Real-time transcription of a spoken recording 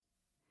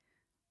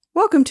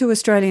Welcome to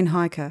Australian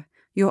Hiker,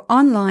 your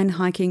online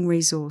hiking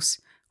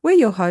resource. We're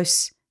your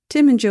hosts,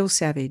 Tim and Jill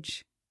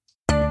Savage.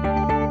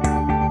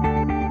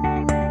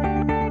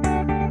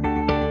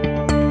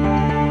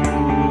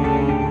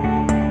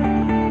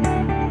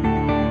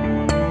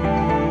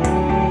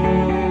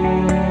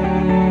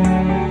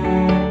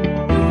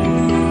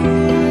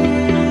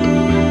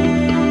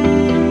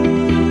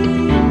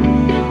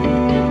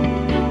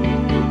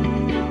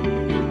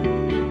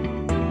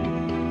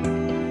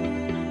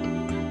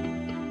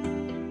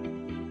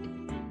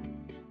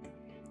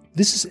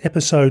 This is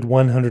episode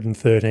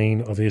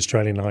 113 of the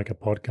Australian Hiker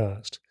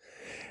podcast.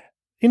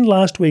 In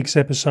last week's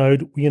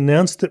episode, we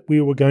announced that we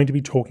were going to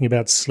be talking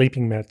about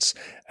sleeping mats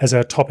as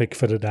our topic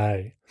for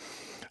today.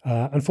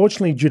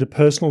 Unfortunately, due to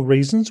personal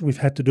reasons, we've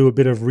had to do a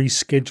bit of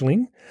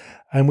rescheduling,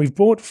 and we've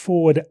brought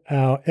forward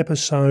our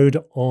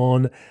episode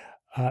on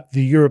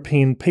the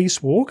European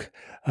Peace Walk,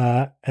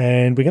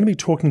 and we're going to be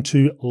talking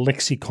to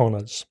Lexi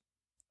Connors.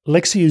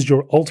 Lexi is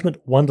your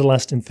ultimate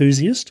wanderlust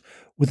enthusiast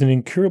with an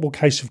incurable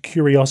case of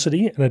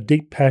curiosity and a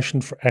deep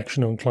passion for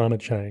action on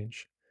climate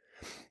change.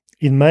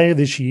 In May of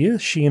this year,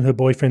 she and her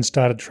boyfriend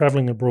started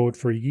travelling abroad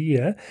for a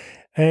year,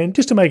 and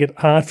just to make it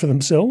hard for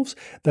themselves,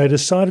 they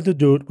decided to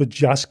do it with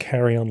just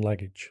carry-on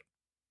luggage.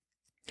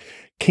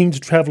 Keen to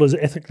travel as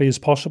ethically as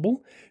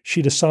possible,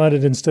 she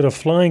decided instead of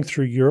flying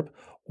through Europe,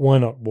 why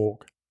not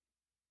walk?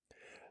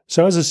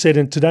 So as I said,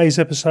 in today's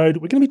episode,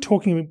 we're going to be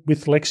talking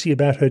with Lexi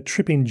about her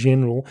trip in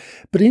general,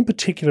 but in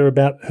particular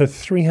about her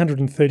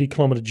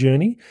 330-kilometre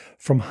journey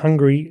from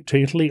Hungary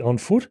to Italy on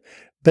foot,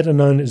 better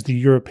known as the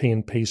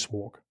European Peace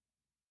Walk.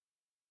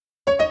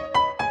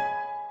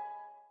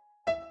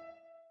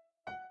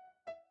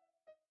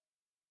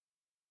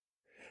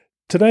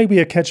 Today we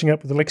are catching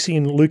up with Lexi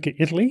in Lucca,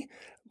 Italy.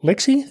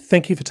 Lexi,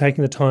 thank you for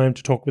taking the time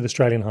to talk with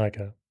Australian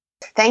Hiker.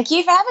 Thank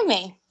you for having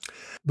me.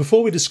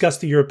 Before we discuss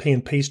the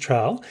European Peace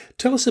Trail,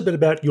 tell us a bit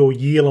about your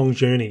year-long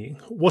journey.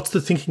 What's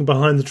the thinking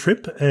behind the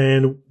trip,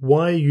 and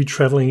why are you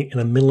travelling in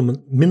a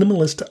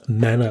minimalist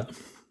manner?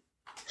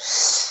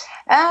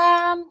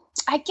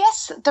 I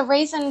guess the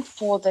reason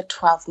for the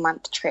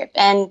 12-month trip,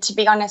 and to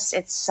be honest,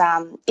 it's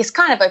kind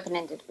of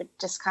open-ended. We're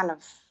just kind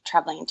of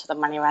travelling until the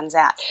money runs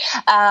out.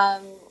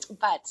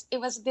 But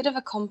it was a bit of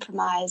a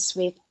compromise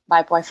with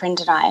my boyfriend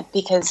and I,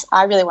 because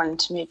I really wanted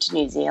to move to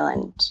New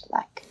Zealand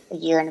like a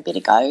year and a bit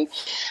ago.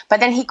 But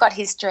then he got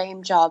his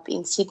dream job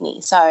in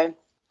Sydney. So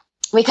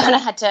we kind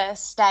of had to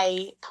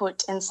stay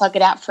put and slug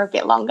it out for a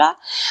bit longer.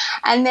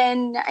 And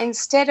then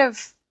instead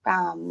of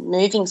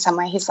moving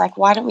somewhere, he's like,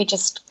 why don't we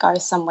just go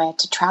somewhere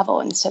to travel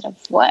instead of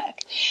work?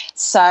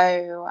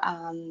 So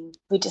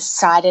we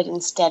decided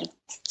instead of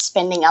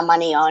spending our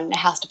money on a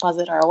house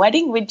deposit or a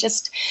wedding, we'd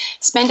just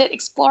spend it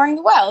exploring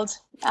the world.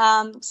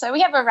 So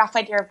we have a rough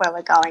idea of where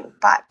we're going,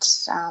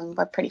 but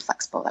we're pretty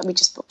flexible. We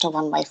just booked a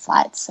one-way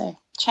flight, so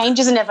change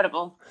is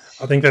inevitable.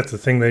 I think that's the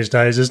thing these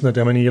days, isn't it?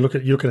 I mean, you look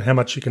at how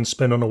much you can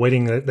spend on a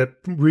wedding. That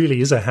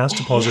really is a house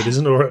deposit,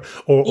 isn't it?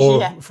 Or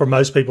yeah, for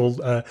most people,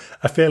 a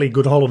fairly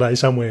good holiday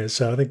somewhere.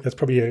 So I think that's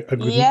probably a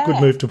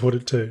good move to put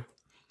it to.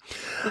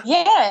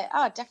 Yeah,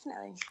 oh,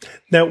 definitely.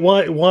 Now,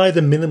 why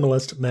the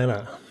minimalist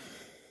manner?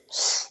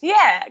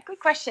 Yeah,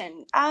 good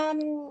question.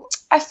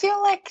 I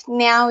feel like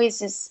now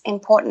is as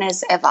important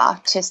as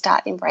ever to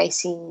start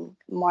embracing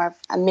more of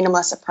a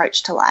minimalist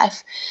approach to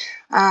life.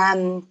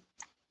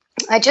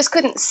 I just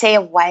couldn't see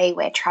a way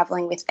where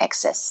traveling with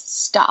excess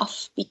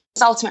stuff,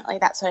 because ultimately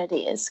that's what it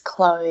is,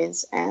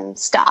 clothes and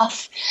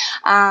stuff.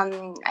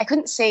 I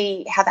couldn't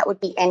see how that would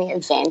be any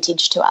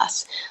advantage to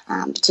us,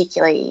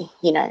 particularly,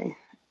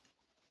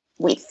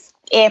 with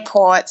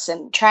airports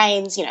and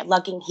trains,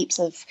 lugging heaps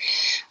of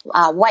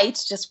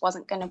weight just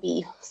wasn't going to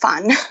be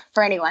fun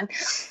for anyone.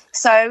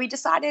 So we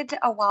decided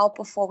a while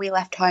before we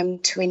left home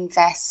to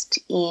invest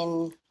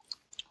in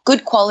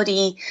good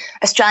quality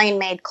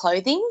Australian-made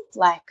clothing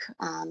like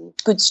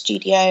Good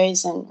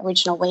Studios and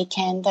Original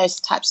Weekend, those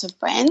types of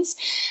brands.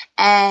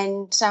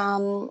 And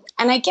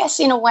I guess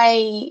in a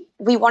way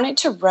we wanted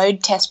to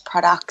road test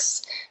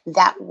products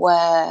that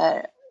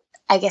were,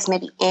 I guess,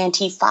 maybe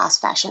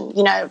anti-fast fashion,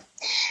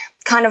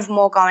 kind of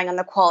more going on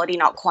the quality,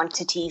 not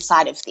quantity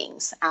side of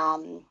things.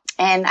 And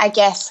I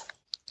guess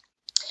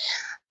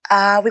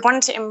we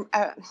wanted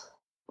to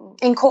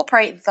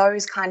incorporate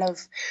those kind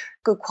of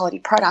good quality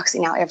products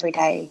in our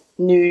everyday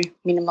new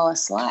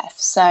minimalist life.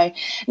 So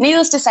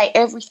needless to say,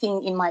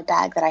 everything in my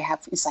bag that I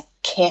have is like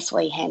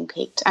carefully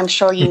handpicked. I'm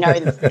sure you know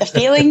the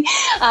feeling.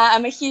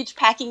 I'm a huge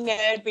packing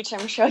nerd, which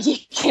I'm sure you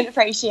can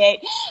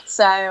appreciate.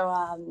 So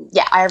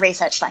I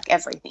researched like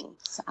everything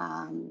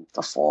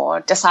before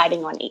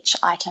deciding on each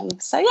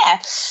item. So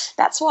yeah,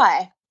 that's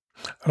why.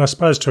 And I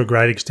suppose to a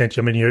great extent,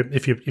 I mean,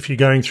 if you're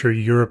going through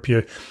Europe,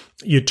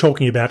 you're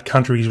talking about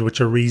countries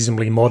which are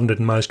reasonably modern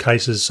in most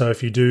cases. So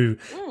if you do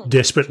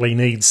desperately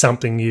need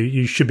something,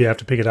 you should be able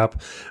to pick it up.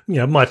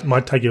 It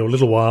might take you a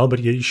little while, but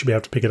you should be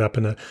able to pick it up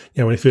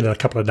within a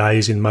couple of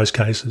days in most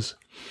cases.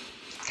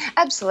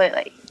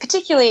 Absolutely,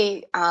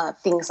 particularly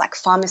things like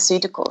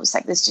pharmaceuticals.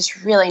 Like, there's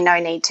just really no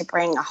need to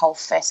bring a whole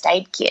first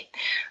aid kit.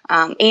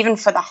 Even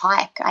for the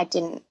hike, I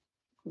didn't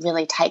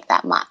really take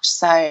that much.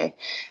 So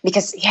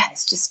because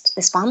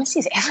there's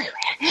pharmacies everywhere.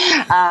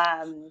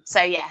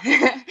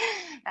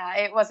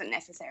 It wasn't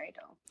necessary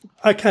at all.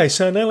 Okay,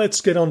 so now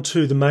let's get on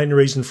to the main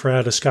reason for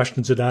our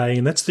discussion today,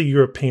 and that's the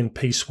European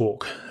Peace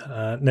Walk.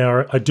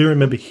 Now, I do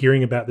remember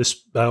hearing about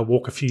this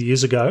walk a few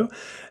years ago,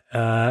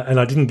 and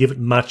I didn't give it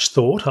much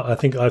thought. I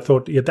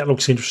thought, that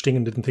looks interesting,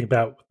 and didn't think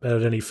about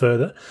it any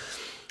further.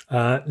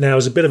 Now,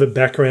 as a bit of a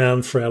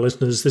background for our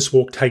listeners, this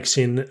walk takes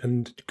in,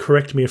 and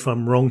correct me if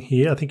I'm wrong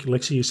here, I think,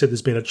 Alexia, you said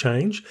there's been a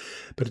change,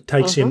 but it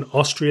takes in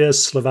Austria,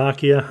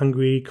 Slovakia,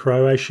 Hungary,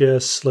 Croatia,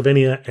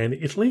 Slovenia, and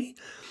Italy.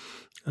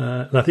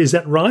 Is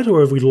that right, or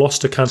have we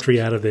lost a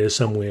country out of there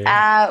somewhere?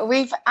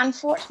 We've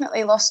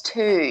unfortunately lost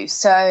two.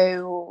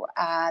 So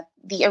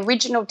the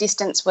original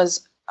distance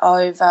was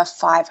over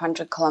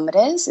 500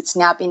 kilometres. It's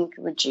now been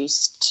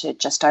reduced to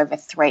just over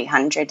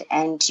 300,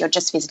 and you're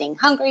just visiting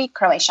Hungary,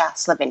 Croatia,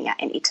 Slovenia,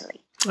 and Italy.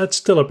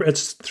 It's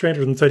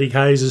 330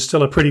 k's is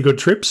still a pretty good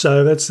trip,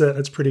 so that's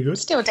pretty good.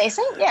 Still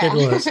decent, yeah. It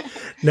was.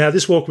 Now,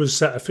 this walk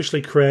was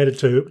officially created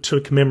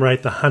to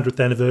commemorate the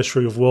 100th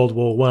anniversary of World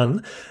War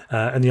One,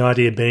 and the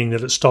idea being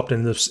that it stopped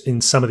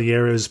in some of the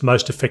areas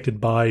most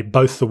affected by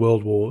both the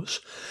world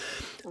wars.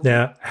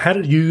 Now, how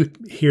did you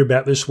hear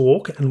about this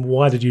walk, and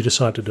why did you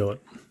decide to do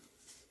it?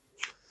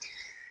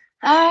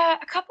 A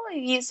couple of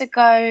years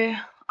ago,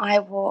 I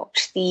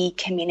walked the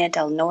Camino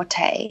del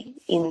Norte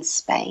in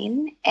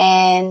Spain,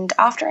 and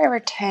after I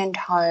returned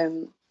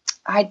home,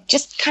 I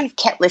just kind of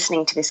kept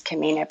listening to this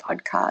Camino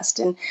podcast,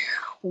 and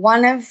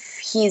one of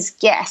his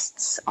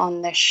guests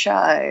on the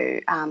show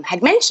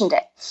had mentioned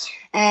it,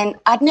 and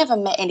I'd never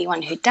met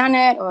anyone who'd done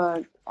it,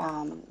 or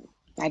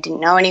I didn't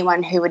know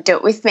anyone who would do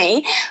it with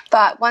me,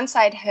 but once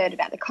I'd heard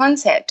about the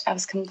concept, I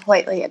was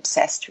completely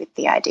obsessed with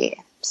the idea.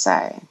 So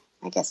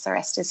I guess the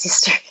rest is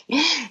history.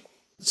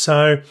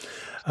 So,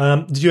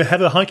 did you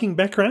have a hiking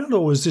background,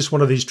 or was this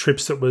one of these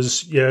trips that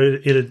was,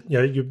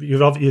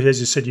 you've as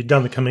you said, you've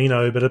done the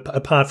Camino, but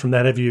apart from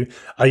that,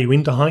 are you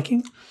into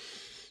hiking?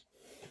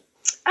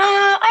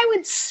 I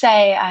would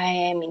say I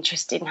am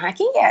interested in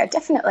hiking. Yeah,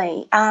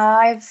 definitely.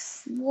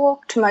 I've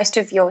walked most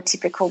of your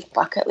typical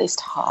bucket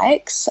list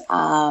hikes,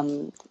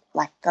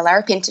 like the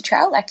Larapinta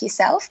Trail, like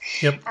yourself,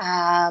 yep.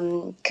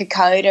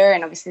 Kokoda,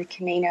 and obviously the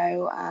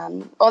Camino.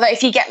 Although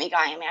if you get me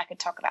going, I could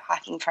talk about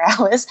hiking for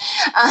hours.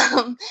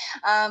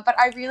 But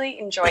I really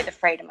enjoy the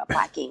freedom of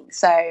hiking.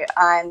 So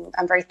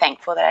I'm very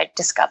thankful that I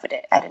discovered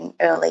it at an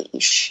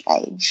early-ish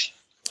age.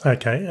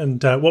 Okay,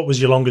 and what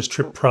was your longest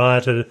trip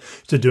prior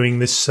to doing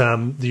this,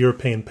 the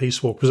European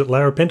Peace Walk? Was it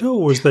Larapinta,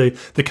 or was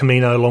the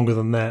Camino longer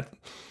than that?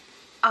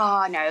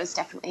 Oh, no, it was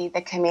definitely the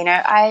Camino.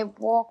 I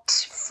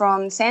walked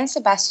from San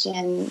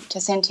Sebastian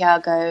to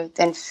Santiago,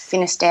 then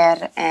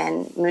Finisterre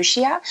and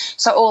Murcia.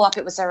 So all up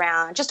it was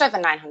around just over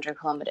 900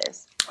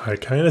 kilometres.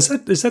 Okay, and is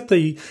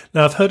that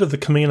now I've heard of the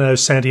Camino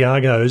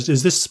Santiago.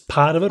 Is this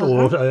part of it,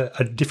 or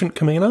a different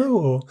Camino,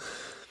 or?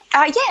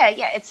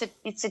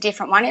 It's a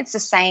different one. It's the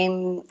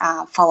same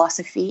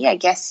philosophy, I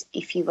guess,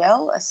 if you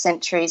will, a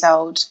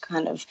centuries-old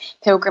kind of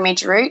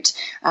pilgrimage route,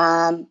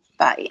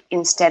 but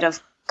instead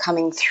of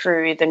coming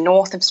through the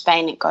north of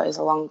Spain, it goes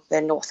along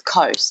the north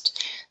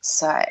coast.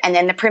 So, and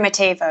then the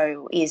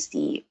Primitivo is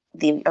the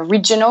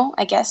original,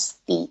 I guess,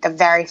 the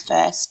very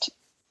first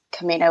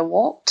Camino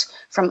walked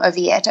from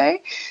Oviedo.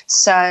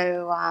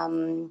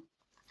 So,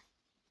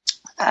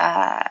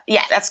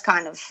 that's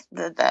kind of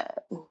the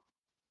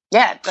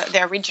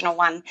original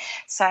one.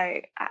 So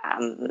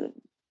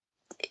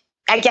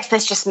I guess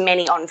there's just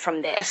many on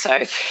from there.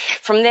 So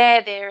from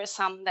there are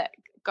some that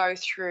go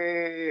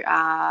through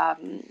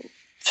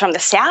from the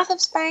south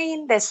of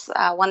Spain. There's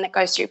one that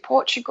goes through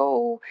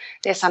Portugal.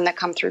 There's some that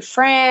come through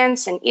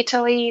France and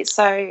Italy.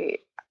 So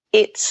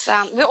it's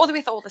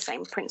with all the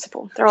same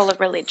principle. They're all a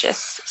religious,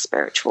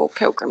 spiritual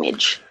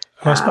pilgrimage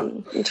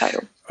in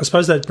total. I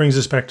suppose that brings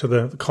us back to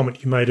the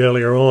comment you made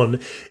earlier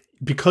on.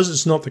 Because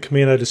it's not the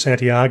Camino de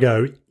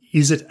Santiago,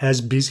 is it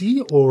as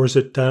busy, or is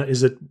it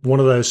one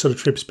of those sort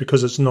of trips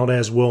because it's not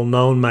as well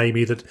known,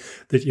 maybe that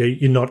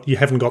you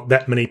haven't got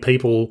that many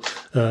people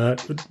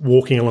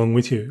walking along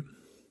with you?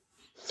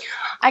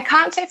 I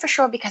can't say for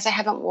sure because I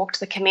haven't walked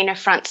the Camino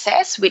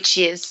Frances, which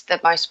is the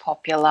most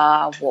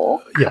popular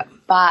walk. Yeah.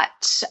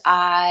 But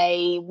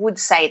I would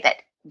say that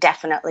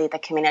definitely the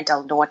Camino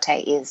del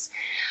Norte is,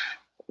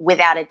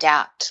 without a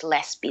doubt,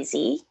 less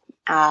busy.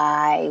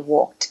 I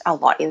walked a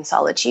lot in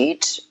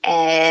solitude,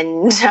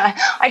 and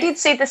I did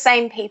see the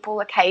same people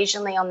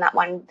occasionally on that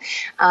one,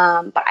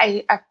 but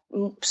I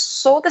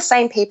saw the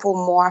same people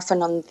more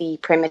often on the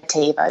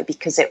Primitivo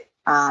because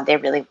there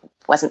really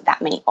wasn't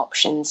that many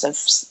options of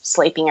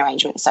sleeping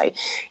arrangements, so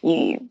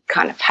you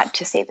kind of had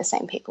to see the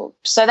same people.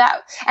 So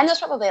there's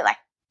probably like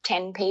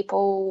 10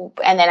 people,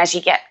 and then as you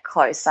get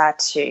closer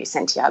to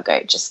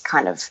Santiago, just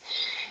kind of,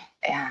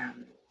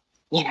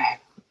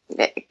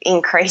 it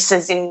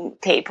increases in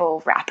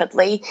people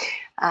rapidly.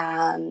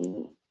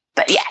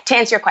 But yeah, to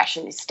answer your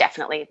question, it's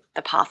definitely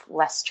the path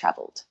less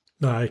travelled.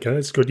 No, okay,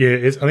 that's good. Yeah,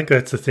 I think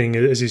that's the thing,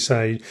 as you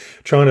say,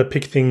 trying to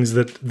pick things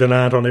that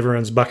aren't on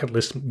everyone's bucket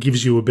list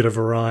gives you a bit of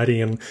variety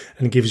and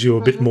gives you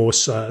a bit more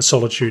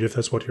solitude if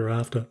that's what you're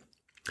after.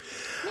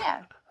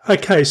 Yeah.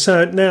 Okay,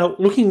 so now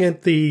looking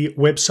at the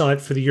website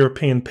for the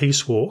European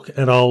Peace Walk,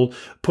 and I'll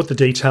put the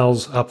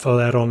details up for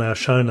that on our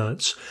show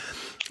notes.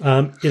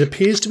 It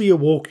appears to be a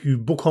walk you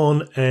book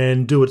on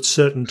and do at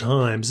certain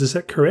times. Is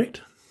that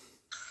correct?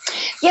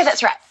 Yeah,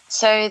 that's right.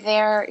 So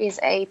there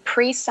is a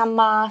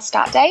pre-summer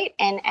start date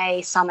and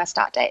a summer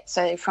start date.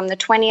 So from the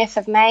 20th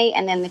of May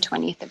and then the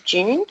 20th of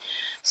June.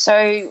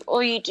 So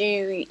all you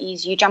do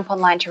is you jump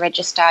online to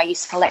register, you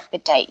select the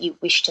date you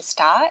wish to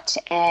start,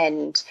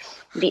 and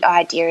the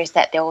idea is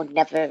that there will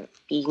never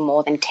be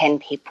more than 10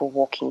 people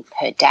walking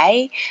per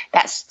day.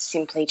 That's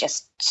simply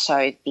just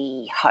so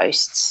the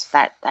hosts,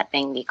 that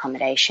being the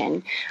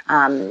accommodation,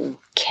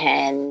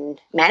 can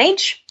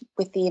manage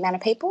with the amount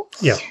of people.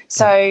 Yeah.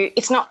 So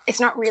it's not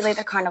really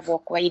the kind of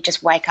walk where you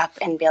just wake up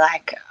and be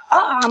like,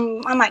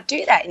 oh, I might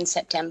do that in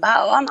September,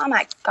 or I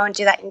might go and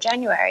do that in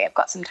January. I've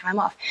got some time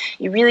off.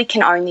 You really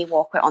can only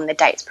walk on the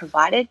dates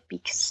provided,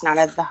 because none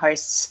of the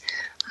hosts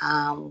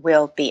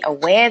will be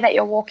aware that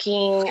you're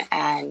walking,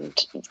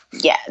 and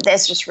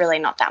there's just really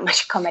not that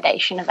much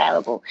accommodation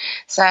available.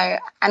 So,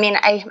 I mean,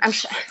 I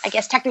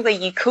guess technically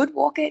you could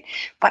walk it,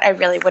 but I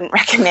really wouldn't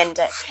recommend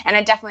it, and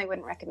I definitely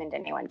wouldn't recommend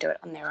anyone do it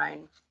on their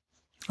own.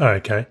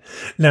 Okay.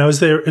 Now, is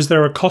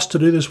there a cost to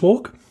do this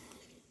walk?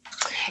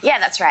 Yeah,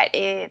 that's right.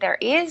 There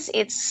is.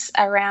 It's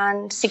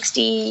around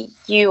 60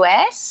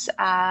 US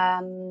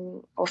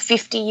or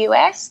 50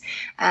 US,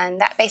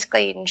 and that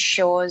basically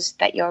ensures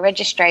that your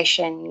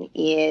registration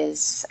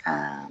is,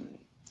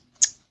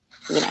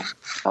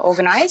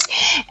 organised,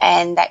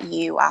 and that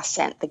you are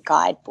sent the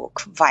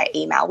guidebook via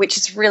email, which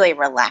is really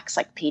relaxed,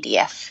 like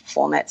PDF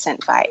format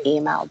sent via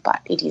email,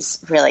 but it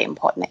is really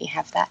important that you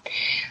have that.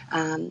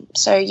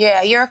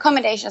 Your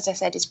accommodation, as I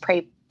said, is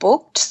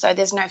pre-booked, so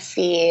there's no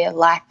fear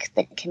like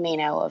the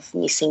Camino of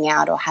missing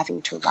out or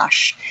having to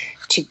rush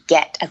to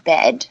get a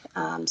bed.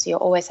 So you'll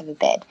always have a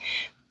bed.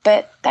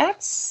 But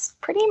that's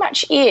pretty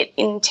much it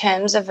in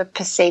terms of a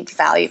perceived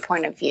value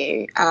point of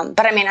view.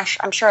 But I mean,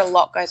 I'm sure a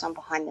lot goes on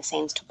behind the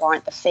scenes to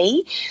warrant the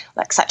fee,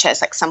 such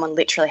as someone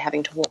literally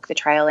having to walk the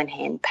trail and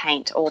hand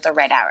paint all the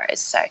red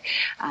arrows. So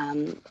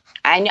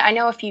I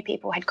know a few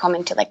people had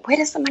commented, where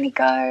does the money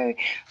go?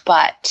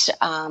 But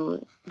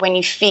when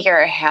you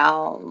figure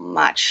how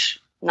much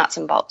nuts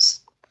and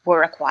bolts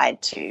were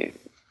required to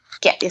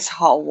get this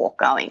whole walk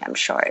going, I'm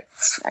sure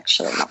it's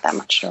actually not that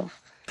much at all.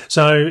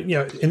 So,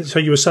 so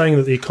you were saying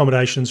that the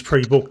accommodation's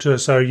pre-booked.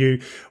 So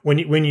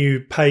when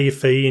you pay your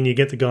fee and you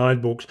get the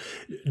guidebook,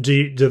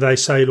 do they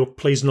say, look,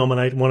 please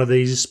nominate one of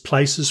these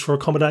places for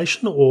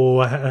accommodation,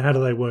 or how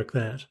do they work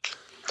that?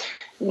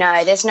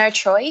 No, there's no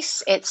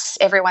choice. It's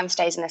everyone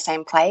stays in the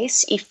same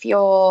place. If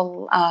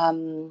you're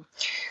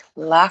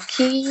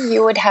lucky,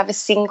 you would have a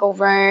single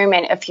room,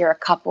 and if you're a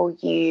couple,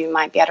 you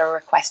might be able to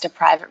request a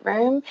private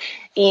room.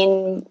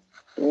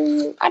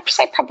 I'd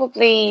say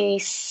probably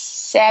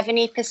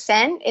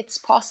 70% it's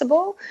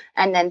possible,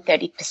 and then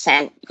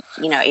 30%,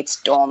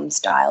 it's dorm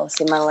style,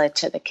 similar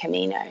to the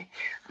Camino.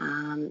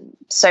 And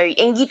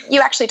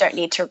you actually don't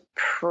need to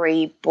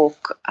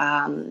pre-book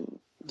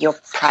your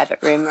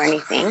private room or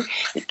anything.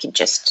 You could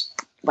just,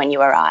 when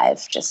you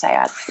arrive, just say,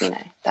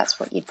 that's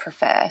what you'd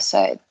prefer.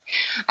 So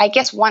I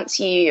guess once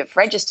you've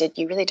registered,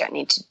 you really don't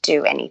need to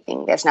do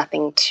anything. There's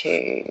nothing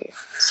to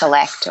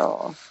select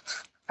or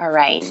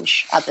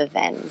arrange other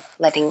than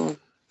letting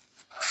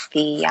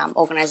the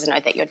organizer know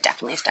that you're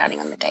definitely starting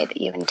on the day that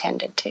you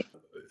intended to.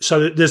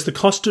 So there's the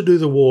cost to do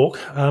the walk.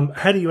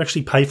 How do you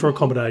actually pay for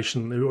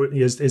accommodation?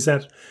 Is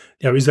that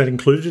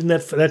included in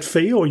that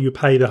fee, or you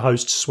pay the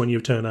hosts when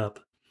you turn up?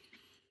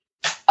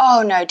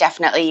 Oh no,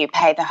 definitely you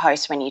pay the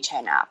host when you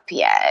turn up.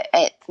 Yeah,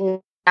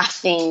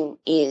 nothing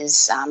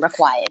is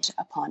required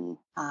upon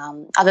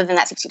other than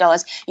that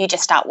 $60. You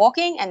just start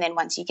walking, and then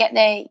once you get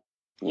there,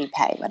 you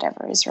pay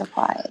whatever is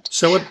required.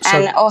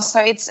 And also,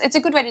 it's a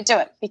good way to do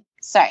it. It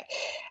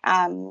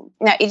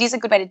is a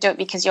good way to do it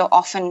because you'll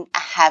often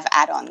have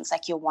add-ons,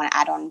 like you'll want to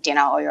add on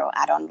dinner, or you'll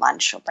add on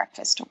lunch or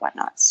breakfast or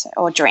whatnot,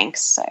 or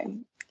drinks. So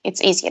it's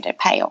easier to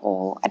pay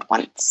all at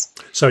once.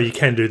 So you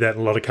can do that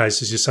in a lot of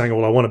cases. You're saying,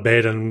 well, I want a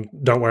bed and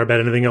don't worry about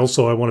anything else,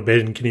 or I want a bed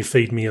and can you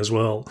feed me as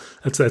well?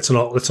 That's an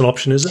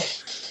option, is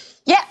it?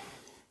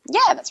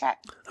 Yeah, that's right.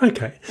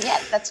 Okay. Yeah,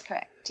 that's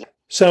correct. Yeah.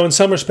 So in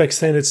some respects,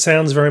 then, it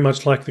sounds very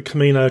much like the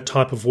Camino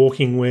type of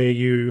walking, where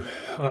you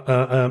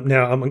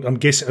now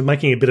I'm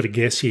making a bit of a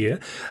guess here.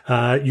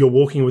 You're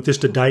walking with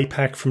just a day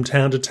pack from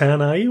town to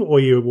town, are you, or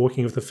you're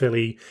walking with a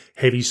fairly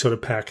heavy sort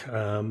of pack,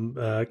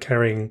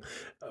 carrying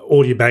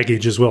all your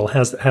baggage as well?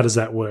 How does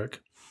that work?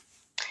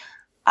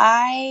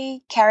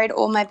 I carried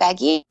all my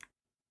baggage.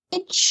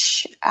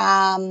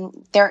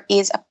 There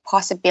is a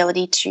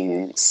possibility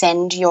to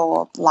send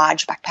your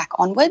large backpack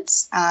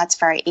onwards. It's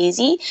very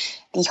easy.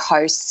 The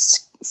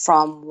hosts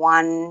from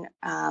one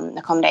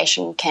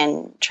accommodation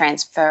can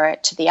transfer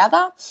it to the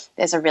other.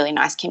 There's a really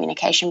nice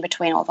communication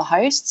between all the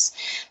hosts.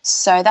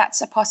 So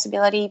that's a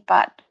possibility,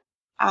 but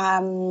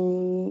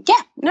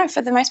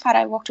for the most part,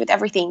 I walked with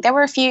everything. There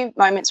were a few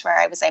moments where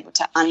I was able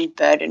to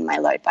unburden my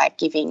load by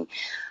giving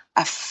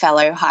a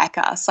fellow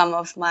hiker some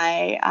of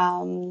my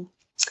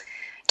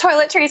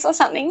toiletries or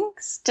something,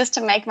 just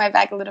to make my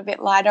bag a little bit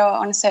lighter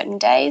on certain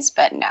days.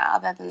 But no,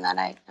 other than that,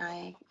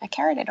 I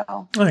carried it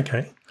all.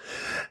 Okay.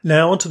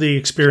 Now onto the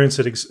experience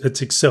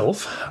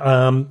itself.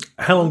 How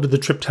long did the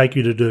trip take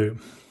you to do?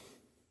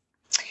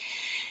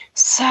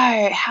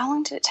 So how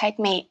long did it take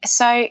me?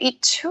 So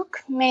it took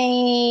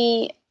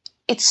me,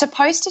 it's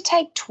supposed to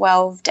take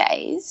 12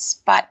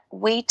 days, but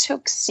we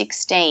took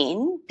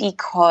 16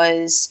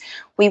 because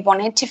we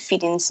wanted to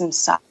fit in some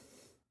side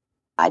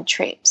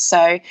trips.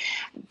 So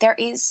there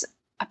is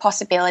a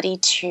possibility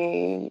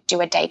to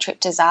do a day trip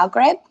to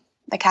Zagreb,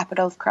 the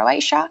capital of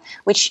Croatia,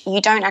 which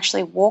you don't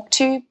actually walk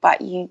to,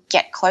 but you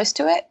get close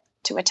to it,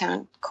 to a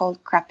town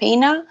called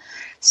Krapina.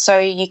 So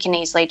you can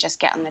easily just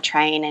get on the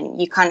train and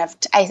you kind of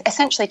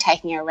essentially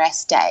taking a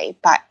rest day,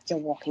 but you're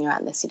walking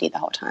around the city the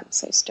whole time,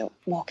 so you're still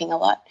walking a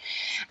lot.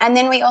 And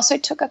then we also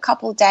took a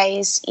couple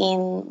days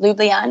in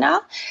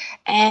Ljubljana,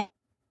 and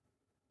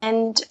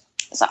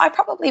so I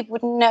probably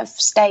wouldn't have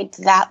stayed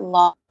that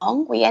long.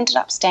 We ended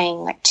up staying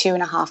like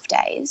 2.5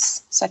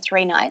 days, so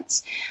 3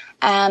 nights.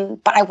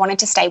 But I wanted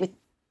to stay with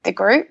the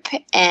group,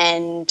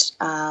 and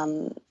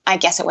I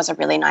guess it was a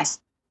really nice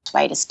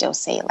way to still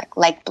see like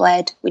Lake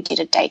Bled. We did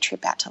a day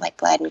trip out to Lake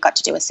Bled and got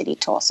to do a city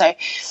tour. So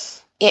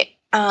it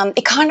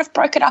kind of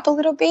broke it up a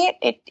little bit.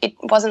 It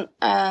wasn't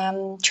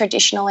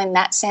traditional in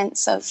that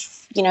sense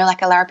of, you know,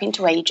 like a Larapinta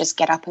where you just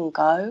get up and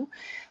go,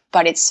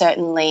 but it's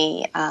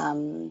certainly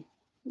and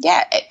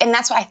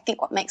that's what I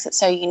think what makes it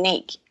so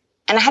unique.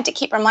 And I had to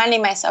keep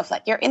reminding myself,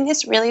 like, you're in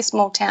this really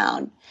small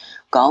town.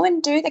 Go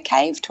and do the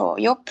cave tour.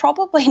 You're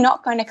probably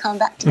not going to come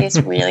back to this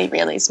really,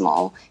 really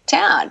small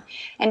town.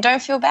 And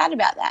don't feel bad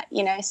about that,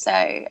 you know. So,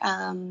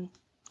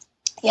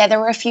 there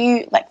were a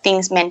few, like,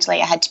 things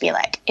mentally I had to be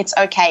like, it's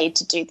okay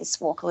to do this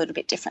walk a little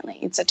bit differently.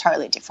 It's a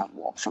totally different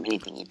walk from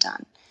anything you've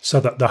done. So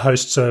that the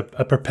hosts are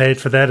prepared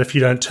for that. If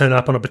you don't turn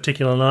up on a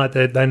particular night,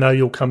 they know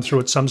you'll come through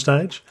at some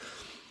stage?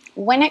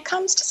 When it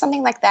comes to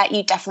something like that,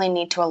 you definitely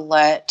need to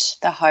alert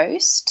the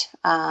host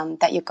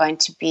that you're going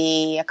to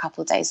be a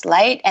couple of days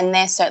late, and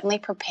they're certainly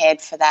prepared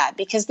for that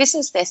because this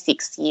is their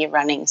 6th year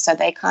running, so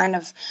they kind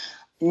of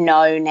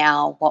know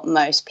now what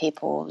most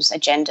people's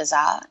agendas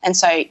are. And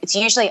so it's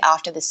usually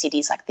after the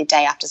cities, like the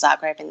day after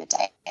Zagreb and the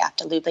day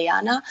after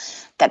Ljubljana,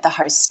 that the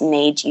hosts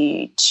need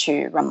you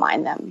to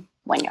remind them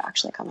when you're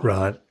actually coming.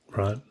 Right.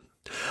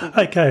 Mm-hmm.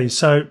 Okay,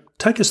 so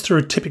take us through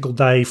a typical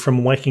day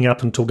from waking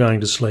up until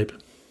going to sleep.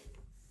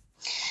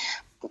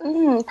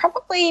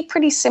 Probably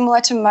pretty similar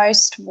to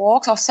most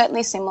walks, or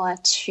certainly similar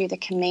to the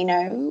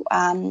Camino.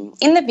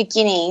 In the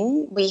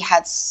beginning, we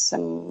had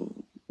some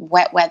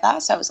wet weather,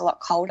 so it was a lot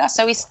colder.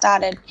 So we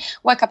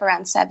woke up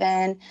around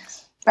 7,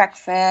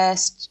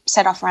 breakfast,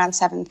 set off around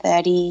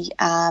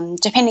 7:30.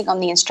 Depending on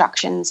the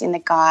instructions in the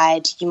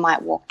guide, you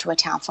might walk to a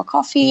town for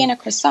coffee and a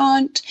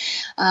croissant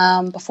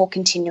before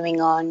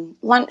continuing on.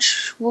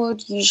 Lunch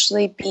would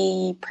usually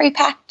be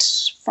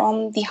pre-packed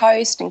from the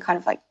host and kind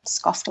of like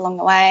scoffed along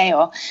the way,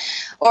 or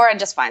I'd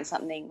just find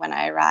something when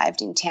I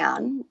arrived in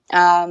town.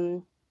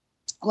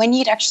 When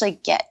you'd actually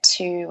get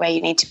to where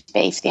you need to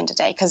be for the end of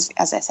the day, because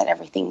as I said,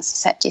 everything's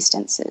set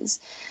distances,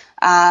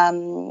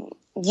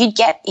 you'd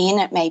get in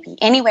at maybe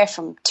anywhere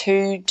from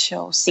 2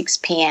 till 6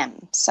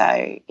 p.m.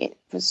 So it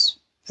was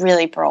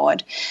really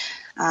broad.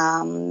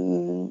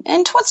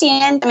 And towards the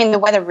end, I mean, the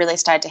weather really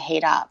started to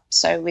heat up.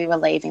 So we were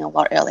leaving a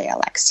lot earlier,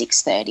 like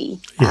 6:30.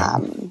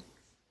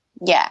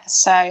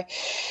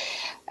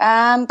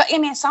 But I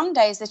mean, some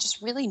days there's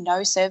just really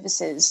no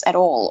services at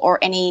all, or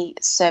any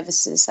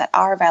services that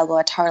are available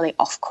are totally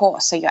off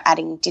course. So you're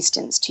adding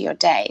distance to your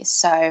day.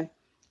 So,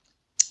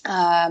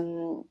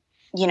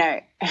 you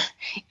know,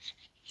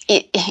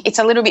 it's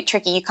a little bit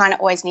tricky. You kind of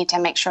always need to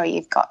make sure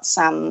you've got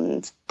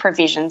some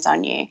provisions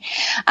on you.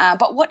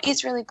 But what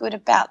is really good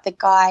about the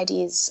guide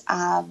is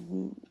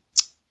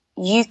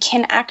you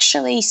can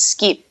actually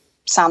skip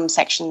some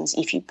sections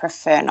if you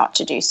prefer not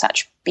to do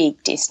such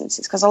big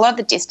distances, because a lot of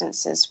the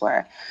distances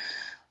were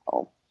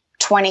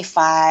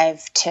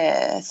 25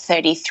 to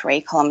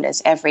 33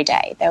 kilometres every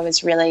day. There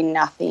was really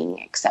nothing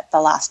except the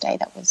last day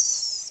that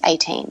was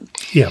 18.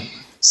 Yeah.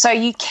 So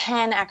you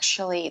can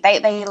actually, they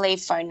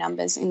leave phone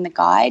numbers in the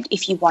guide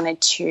if you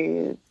wanted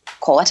to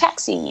call a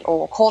taxi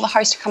or call the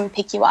host to come and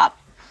pick you up.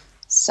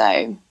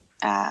 So,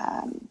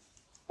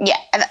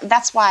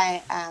 that's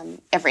why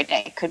every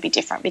day could be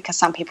different, because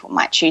some people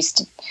might choose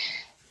to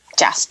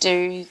just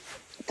do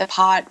the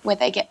part where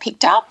they get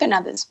picked up and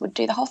others would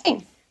do the whole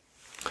thing.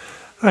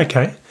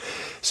 Okay.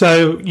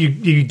 So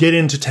you get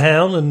into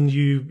town and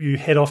you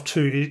head off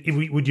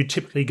to, would you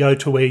typically go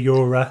to where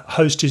your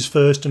host is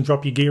first and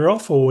drop your gear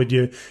off, or would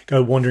you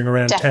go wandering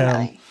around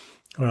Definitely.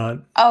 town? Right.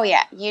 Oh,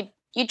 yeah. You'd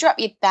you'd drop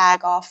your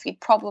bag off, you'd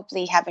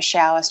probably have a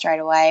shower straight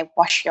away,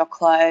 wash your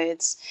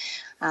clothes,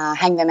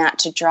 hang them out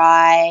to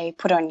dry,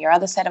 put on your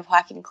other set of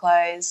hiking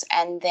clothes,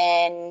 and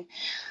then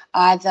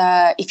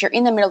either, if you're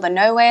in the middle of the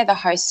nowhere, the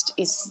host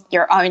is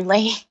your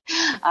only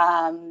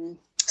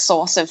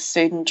source of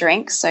food and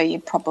drink, so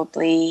you'd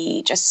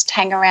probably just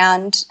hang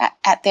around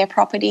at their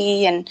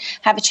property and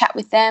have a chat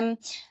with them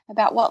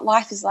about what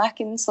life is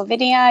like in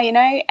Slovenia, you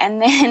know.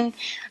 And then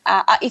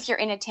if you're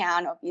in a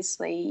town,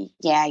 obviously,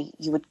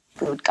 we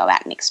would go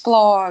out and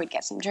explore, we'd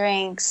get some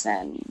drinks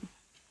and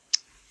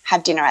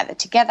have dinner either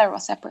together or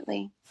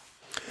separately.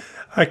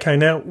 Okay,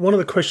 now one of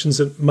the questions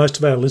that most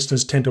of our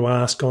listeners tend to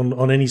ask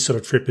on any sort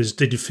of trip is,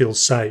 did you feel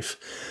safe?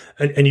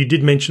 And you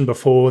did mention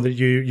before that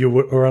you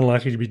were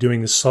unlikely to be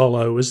doing this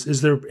solo.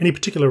 Is there any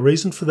particular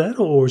reason for that,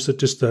 or is it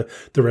just the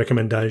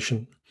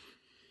recommendation?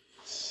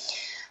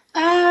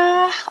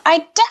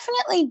 I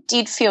definitely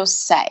did feel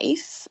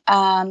safe,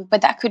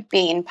 but that could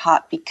be in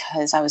part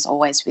because I was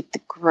always with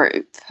the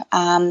group.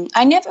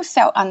 I never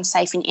felt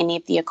unsafe in any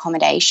of the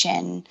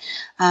accommodation,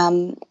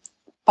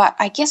 but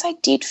I guess I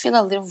did feel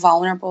a little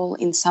vulnerable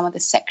in some of the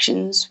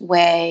sections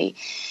where,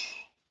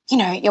 you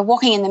know, you're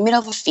walking in the middle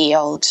of a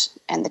field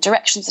and the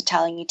directions are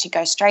telling you to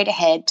go straight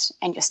ahead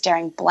and you're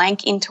staring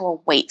blank into a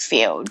wheat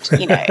field,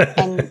 you know,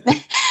 and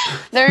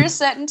there are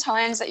certain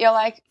times that you're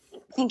like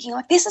thinking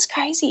like, this is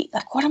crazy.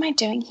 Like, what am I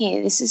doing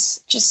here? This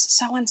is just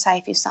so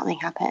unsafe if something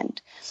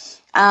happened.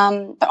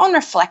 But on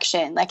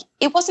reflection, like,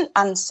 it wasn't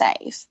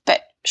unsafe,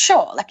 but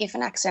sure, like if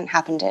an accident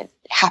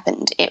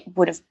happened, it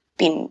would have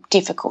been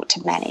difficult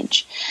to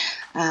manage.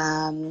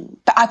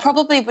 But I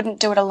probably wouldn't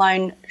do it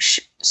alone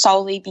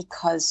solely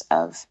because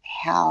of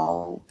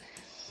how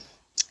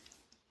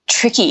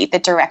tricky the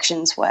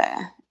directions were.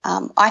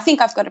 I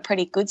think I've got a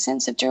pretty good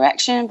sense of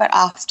direction, but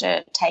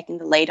after taking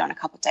the lead on a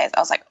couple of days, I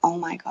was like, oh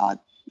my God,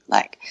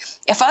 like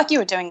I felt like you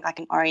were doing like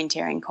an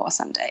orienteering course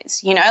some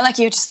days, you know, like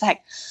you're just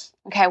like,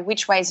 okay,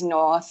 which way's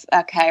north?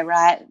 Okay,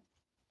 right.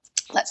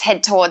 Let's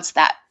head towards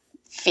that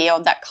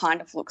field that kind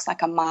of looks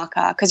like a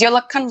marker, because you're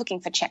kind of looking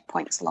for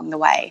checkpoints along the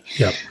way.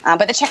 Yep.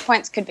 But the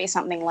checkpoints could be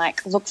something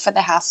like, look for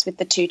the house with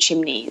the 2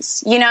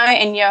 chimneys, you know,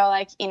 and you're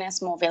like in a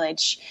small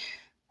village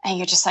and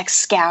you're just like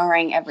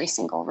scouring every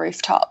single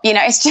rooftop. You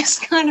know, it's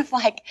just kind of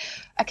like,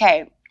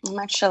 okay,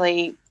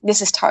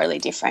 this is totally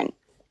different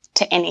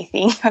to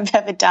anything I've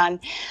ever done.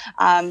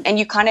 And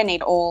you kind of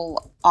need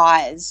all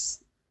eyes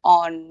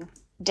on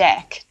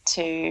deck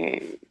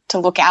to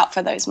look out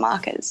for those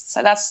markers.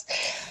 So that's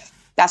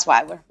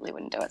why I really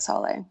wouldn't do it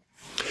solo.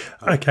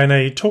 Okay, now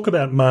you talk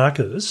about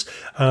markers.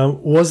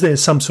 Was there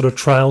some sort of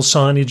trail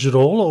signage at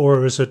all,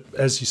 or is it,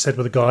 as you said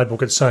with a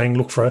guidebook, it's saying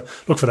look for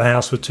the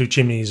house with 2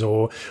 chimneys,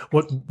 or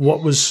what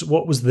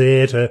was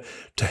there to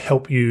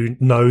help you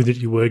know that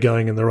you were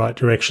going in the right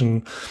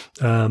direction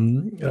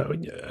in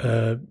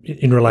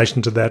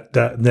relation to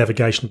that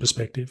navigation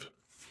perspective?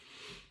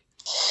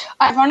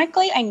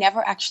 Ironically, I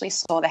never actually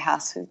saw the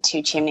house with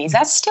 2 chimneys.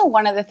 That's still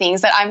one of the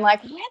things that I'm like,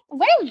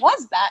 where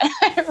was that?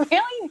 I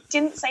really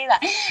didn't see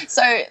that.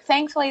 So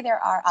thankfully there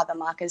are other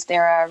markers.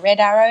 There are red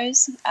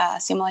arrows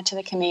similar to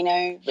the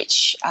Camino,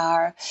 which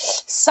are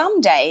some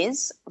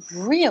days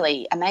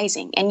really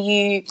amazing. And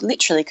you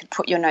literally could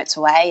put your notes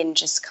away and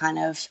just kind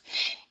of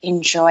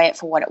enjoy it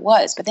for what it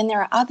was. But then there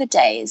are other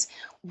days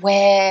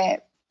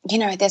where, you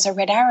know, there's a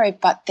red arrow,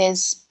 but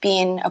there's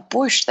been a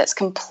bush that's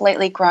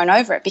completely grown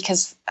over it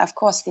because, of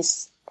course,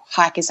 this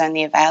hike is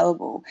only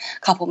available a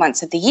couple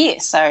months of the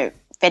year. So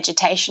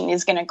vegetation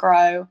is going to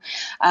grow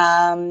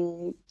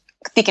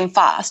thick and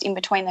fast in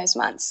between those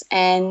months.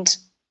 And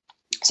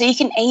so you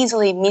can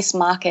easily miss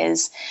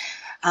markers,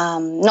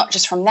 not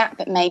just from that,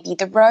 but maybe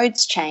the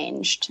roads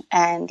changed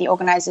and the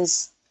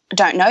organisers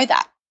don't know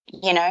that,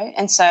 you know,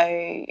 and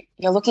so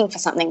you're looking for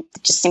something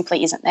that just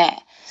simply isn't there.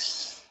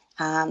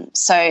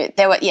 So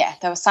there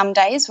were some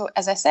days,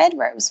 as I said,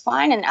 where it was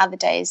fine, and other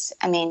days,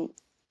 I mean,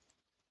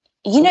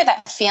 you know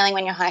that feeling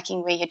when you're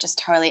hiking where you're just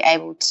totally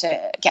able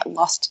to get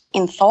lost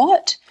in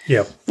thought?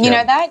 Yeah. You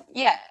know that?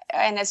 Yeah.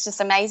 And it's just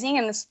amazing,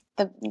 and it's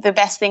the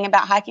best thing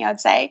about hiking,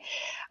 I'd say,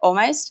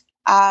 almost.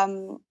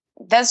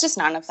 There's just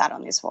none of that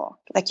on this walk.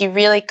 Like, you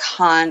really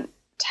can't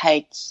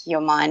take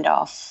your mind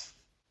off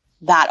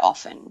that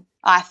often,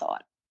 I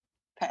thought,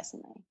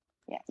 personally.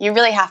 Yeah, you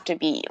really have to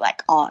be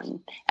like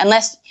on,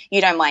 unless you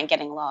don't mind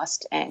getting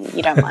lost and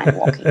you don't mind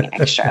walking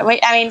extra.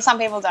 I mean, some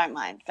people don't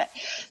mind, but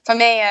for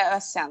me,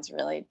 it sounds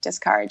really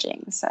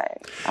discouraging. So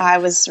I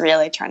was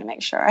really trying to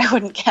make sure I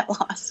wouldn't get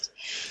lost.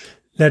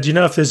 Now, do you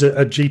know if there's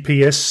a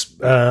GPS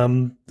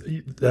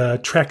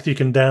track that you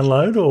can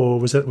download, or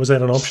was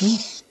that an option?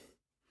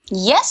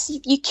 Yes,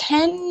 you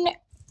can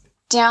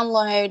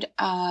download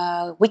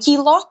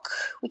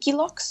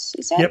Wikilocks,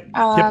 is it?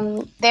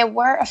 Yep. There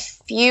were a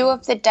few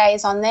of the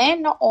days on there,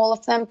 not all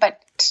of them,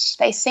 but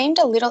they seemed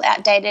a little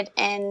outdated.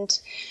 And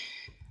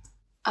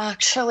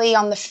actually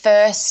on the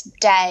first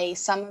day,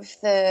 some of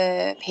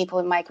the people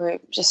in my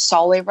group just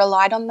solely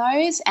relied on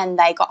those and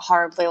they got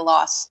horribly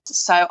lost.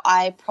 So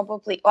I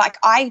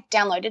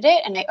downloaded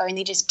it and I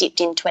only just dipped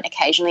into it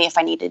occasionally if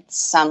I needed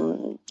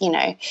some, you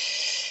know,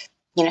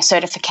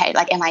 certificate.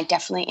 Like, am I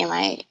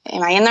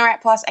in the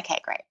right place? Okay,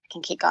 great, I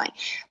can keep going.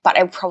 But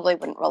I probably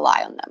wouldn't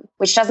rely on them,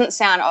 which doesn't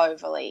sound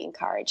overly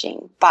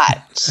encouraging,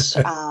 but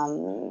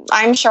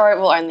I'm sure it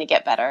will only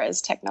get better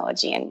as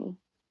technology and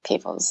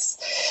people's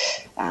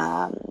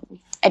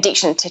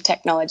addiction to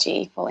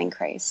technology will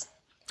increase.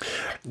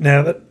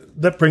 Now,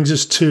 that brings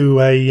us to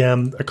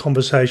a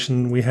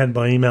conversation we had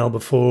by email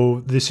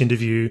before this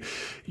interview.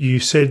 You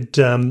said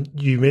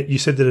you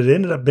said that it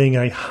ended up being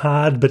a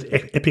hard but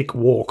epic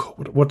walk.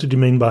 What did you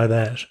mean by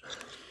that?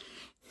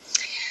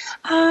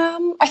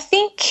 I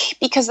think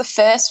because the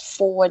first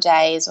 4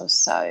 days or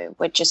so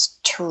were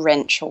just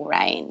torrential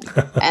rain,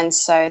 and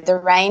so the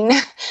rain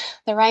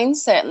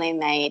certainly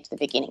made the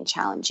beginning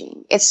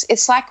challenging.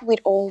 It's like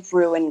we'd all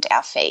ruined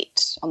our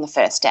feet on the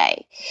first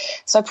day,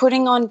 so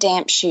putting on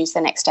damp shoes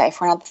the next day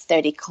for another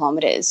 30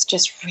 kilometres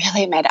just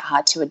really made it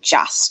hard to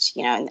adjust,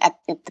 at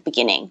the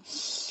beginning.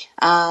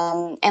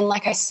 And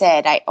like I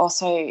said, I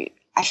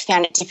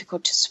found it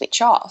difficult to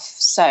switch off.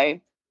 So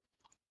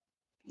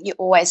you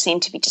always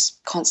seem to be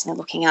just constantly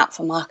looking out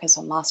for markers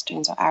or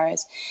milestones or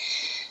arrows.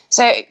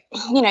 So,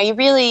 you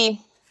really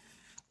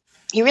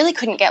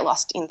couldn't get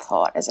lost in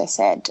thought, as I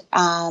said.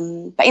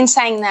 But in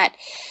saying that,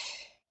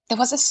 there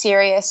was a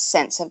serious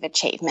sense of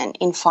achievement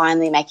in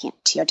finally making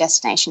it to your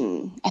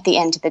destination at the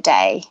end of the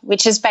day,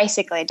 which is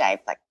basically a day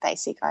of like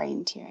basic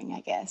orienteering,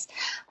 I guess.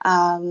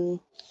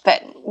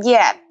 But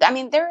yeah,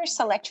 there are a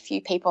select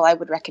few people I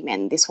would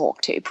recommend this walk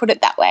to, put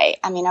it that way.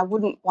 I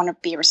wouldn't want to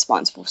be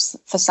responsible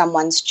for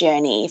someone's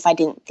journey if I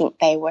didn't think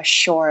they were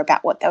sure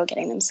about what they were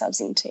getting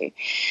themselves into.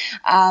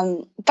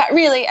 But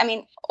really,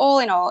 all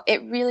in all,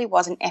 it really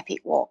was an epic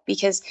walk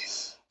because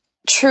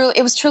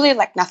it was truly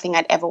like nothing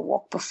I'd ever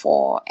walked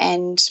before.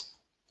 And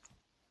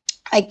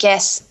I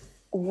guess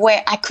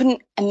where I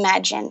couldn't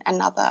imagine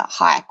another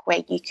hike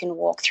where you can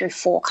walk through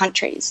 4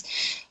 countries.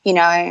 In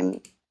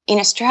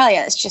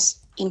Australia, it's just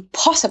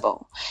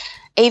impossible.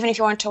 Even if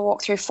you wanted to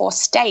walk through 4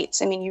 states,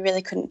 you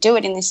really couldn't do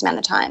it in this amount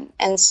of time.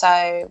 And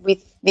so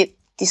with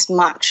this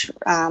much,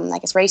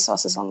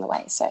 resources along the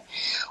way. So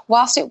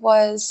whilst it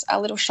was a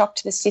little shock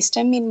to the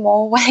system in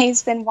more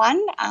ways than one,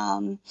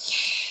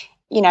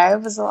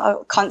 it was a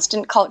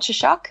constant culture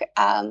shock.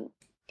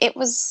 It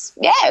was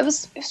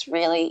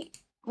really,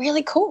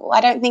 really cool.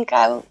 I don't think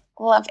I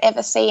will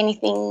ever see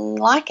anything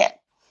like it.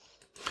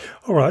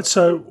 All right.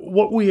 So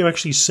what were you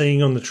actually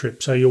seeing on the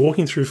trip? So you're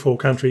walking through 4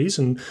 countries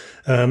and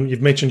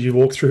you've mentioned you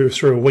walked through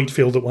a wheat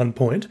field at one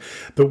point,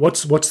 but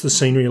what's the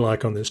scenery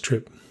like on this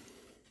trip?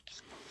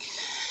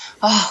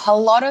 Oh, a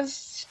lot of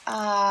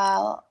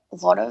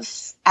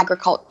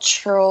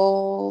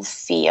agricultural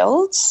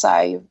fields.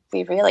 So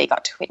we really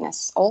got to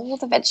witness all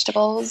the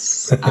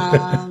vegetables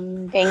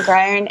being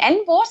grown and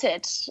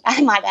watered,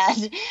 I might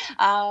add.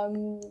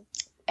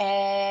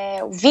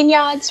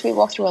 Vineyards, we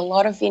walked through a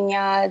lot of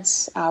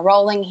vineyards,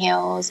 rolling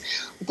hills,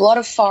 a lot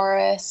of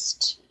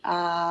forest,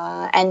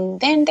 and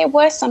then there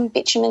were some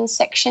bitumen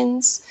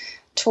sections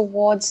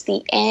towards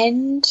the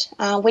end,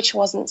 which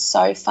wasn't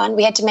so fun.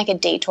 We had to make a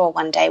detour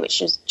one day,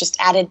 which was just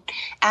added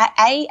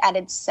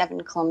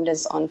 7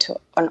 kilometres onto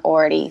an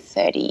already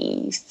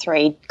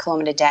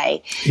 33-kilometre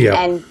day,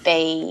 and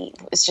B,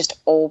 it was just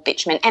all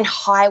bitumen and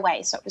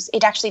highway. So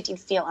it actually did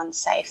feel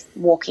unsafe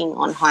walking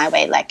on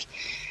highway. Like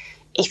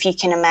if you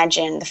can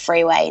imagine the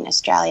freeway in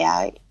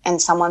Australia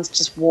and someone's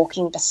just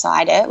walking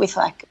beside it with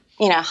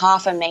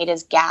half a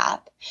meter's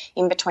gap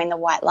in between the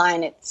white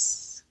line,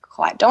 it's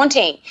quite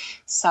daunting.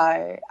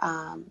 So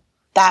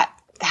that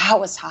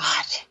was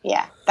hard.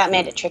 Yeah, that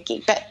made it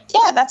tricky. But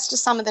yeah, that's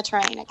just some of the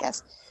terrain, I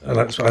guess.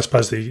 I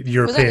suppose the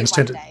Europeans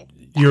tend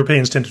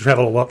to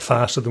travel a lot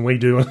faster than we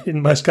do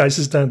in most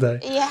cases, don't they?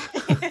 Yeah,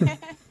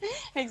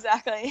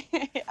 exactly.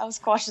 I was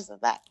cautious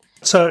of that.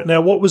 So now,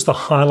 what was the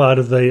highlight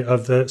of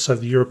the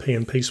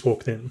European Peace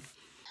Walk then?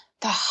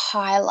 The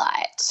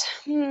highlight.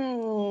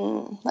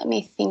 Let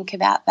me think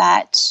about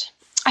that.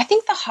 I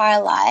think the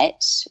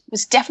highlight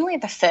was definitely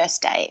the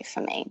first day for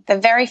me, the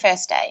very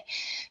first day,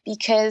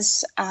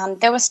 because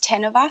there was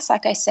 10 of us,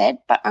 like I said,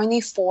 but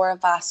only 4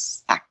 of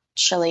us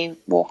actually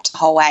walked the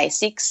whole way.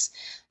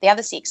 The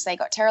other 6, they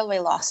got terribly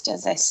lost,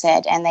 as I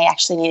said, and they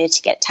actually needed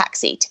to get a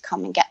taxi to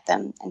come and get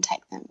them and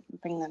take them,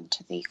 bring them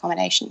to the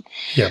accommodation.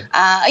 Yeah.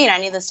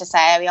 Needless to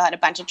say, we had a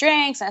bunch of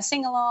drinks and a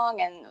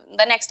sing-along, and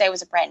the next day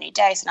was a brand new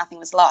day, so nothing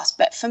was lost.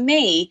 But for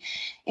me,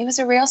 it was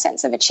a real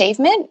sense of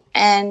achievement,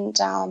 and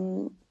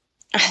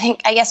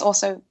I guess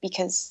also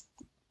because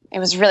it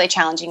was really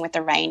challenging with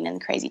the rain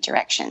and crazy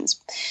directions.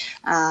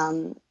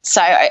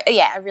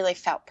 I really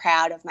felt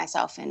proud of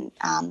myself and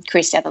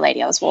Chris, the other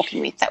lady I was walking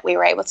with, that we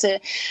were able to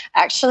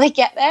actually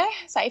get there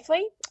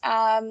safely.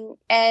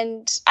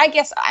 And I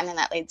guess,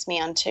 that leads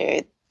me on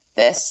to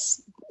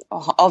this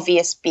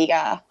obvious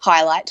biggest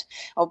highlight,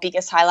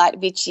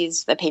 which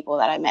is the people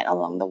that I met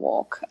along the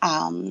walk.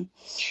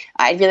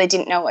 I really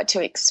didn't know what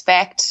to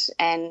expect,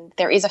 and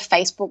there is a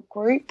Facebook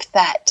group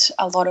that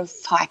a lot of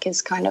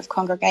hikers kind of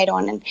congregate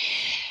on, and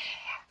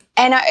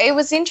It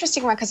was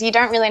interesting one because you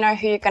don't really know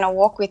who you're going to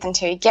walk with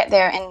until you get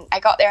there. And I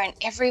got there and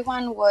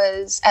everyone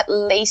was at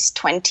least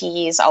 20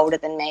 years older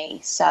than me.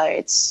 So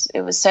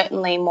it was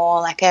certainly more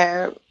like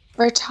a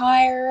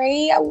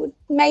retiree, I would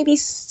maybe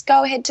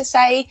go ahead to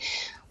say,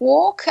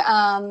 walk.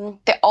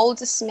 The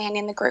oldest man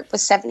in the group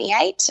was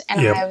 78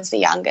 and I was the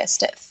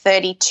youngest at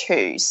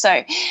 32.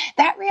 So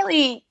that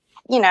really,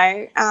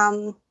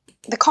 the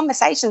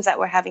conversations that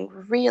we're having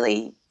were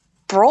really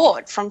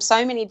broad from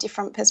so many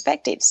different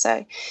perspectives.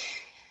 So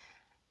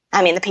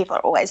I mean, the people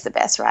are always the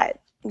best, right?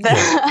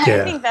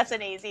 I think that's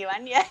an easy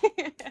one, yeah.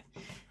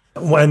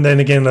 And then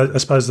again, I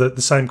suppose the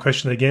same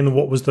question again.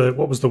 What was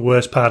the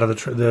worst part of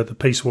the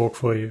peace walk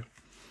for you?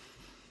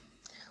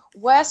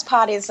 Worst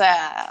part is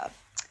a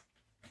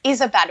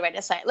bad way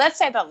to say it. Let's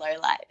say the low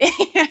light.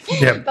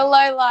 The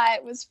low light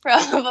was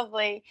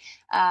probably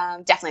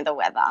definitely the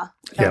weather.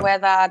 The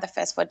weather, the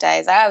first 4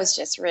 days, I was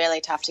just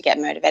really tough to get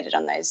motivated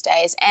on those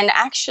days. And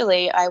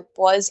actually, I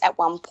was at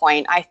one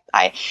point,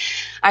 I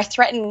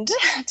threatened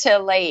to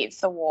leave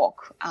the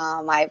walk.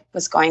 I'd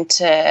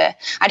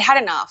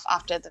had enough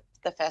after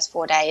the first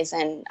 4 days,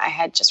 and I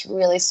had just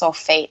really sore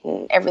feet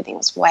and everything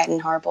was wet and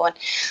horrible. And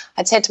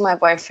I'd said to my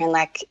boyfriend,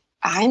 like,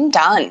 I'm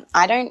done.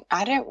 I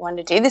don't want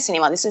to do this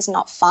anymore. This is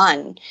not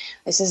fun.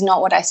 This is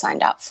not what I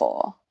signed up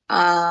for.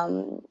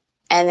 And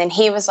then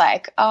he was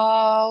like,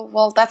 oh,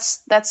 well,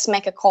 let's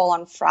make a call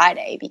on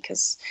Friday,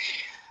 because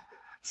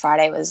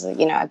Friday was,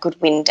 a good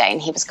wind day and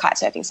he was kite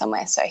surfing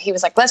somewhere. So he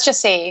was like, let's just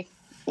see,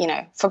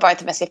 for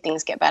both of us if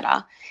things get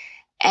better.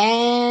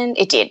 And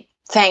it did,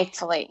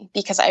 thankfully,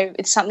 because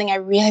it's something I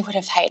really would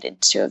have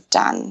hated to have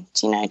done,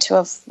 to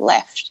have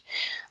left.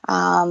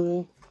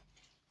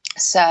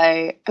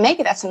 So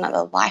maybe that's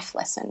another life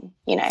lesson,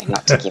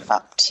 not to give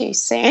up too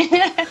soon.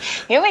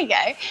 Here we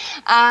go.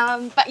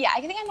 But yeah,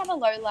 I think another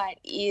low light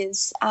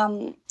is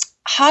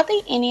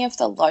hardly any of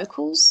the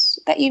locals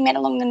that you met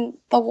along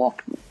the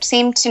walk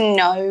seemed to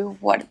know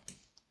what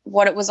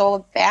it was all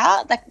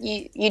about. Like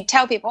you'd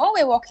tell people, oh,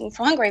 we're walking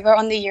from Hungary, we're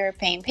on the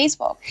European Peace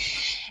Walk.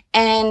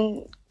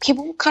 And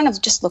people kind of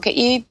just look at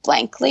you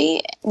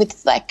blankly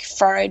with like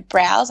furrowed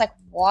brows, like,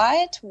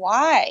 what?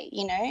 Why?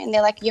 And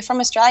they're like, you're from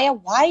Australia?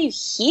 Why are you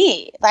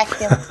here? Like,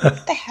 they're like,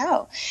 what the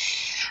hell?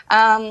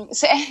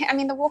 So, I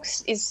mean, the walk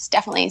is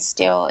definitely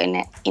still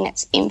in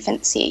its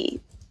infancy.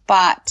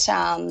 But,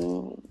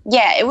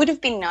 it would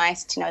have been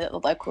nice to know that the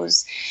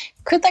locals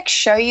could, like,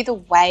 show you the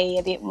way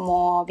a bit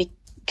more,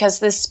 because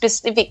the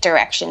specific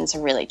directions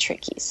are really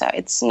tricky. So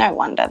it's no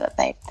wonder that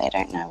they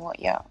don't know what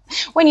you're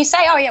 – when you say,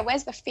 oh, yeah,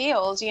 where's the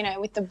field,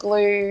 with the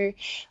blue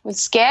with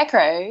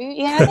Scarecrow,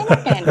 they're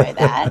not going to know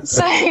that.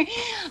 So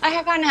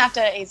I kind of have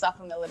to ease off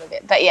them a little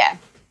bit. But, yeah,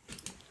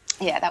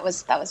 that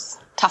was a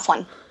tough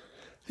one.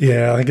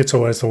 Yeah, I think it's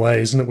always the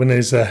way, isn't it? When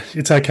there's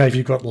it's okay if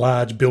you've got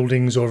large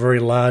buildings or a very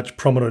large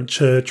prominent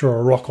church or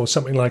a rock or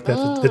something like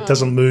that that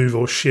doesn't move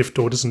or shift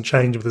or doesn't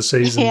change with the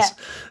seasons.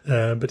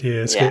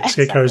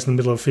 Scarecrows in the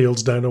middle of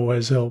fields don't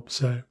always help.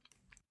 So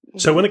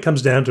when it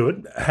comes down to it,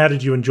 how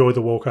did you enjoy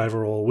the walk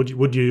overall? Are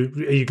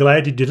you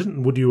glad you did it,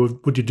 and would you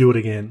do it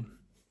again?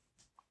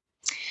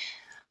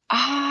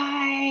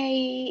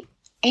 I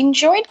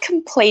enjoyed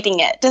completing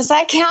it. Does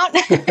that count?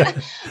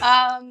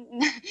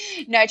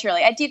 No,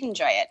 truly, I did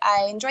enjoy it.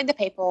 I enjoyed the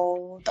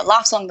people, the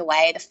laughs along the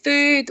way, the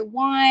food, the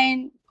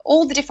wine,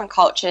 all the different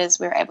cultures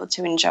we were able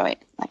to enjoy.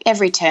 Like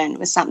every turn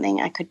was something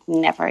I could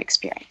never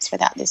experience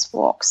without this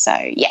walk. So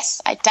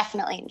yes, I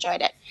definitely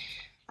enjoyed it.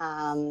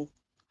 And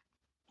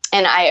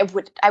I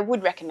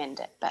would recommend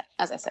it, but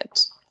as I said,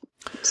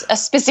 a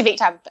specific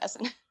type of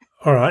person.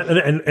 All right,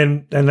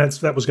 and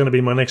that was going to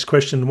be my next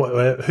question.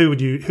 Who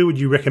would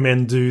you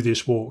recommend do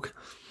this walk?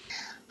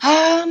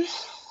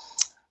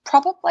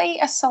 Probably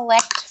a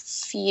select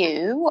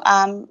few.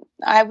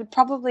 I would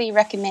probably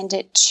recommend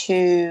it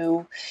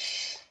to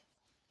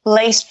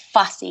least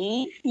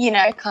fussy,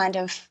 kind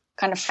of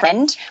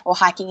friend or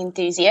hiking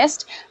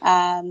enthusiast.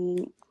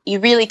 You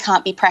really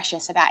can't be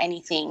precious about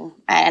anything,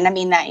 and I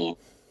mean that in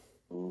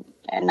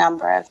a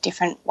number of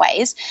different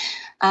ways.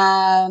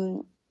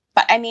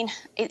 But I mean,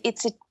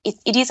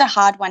 it is a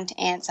hard one to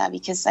answer,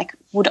 because, like,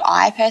 would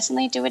I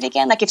personally do it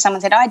again? Like, if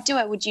someone said, I'd do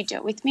it, would you do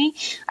it with me?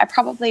 I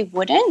probably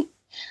wouldn't.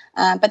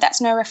 But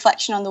that's no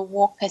reflection on the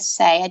walk per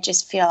se. I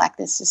just feel like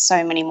there's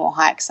so many more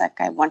hikes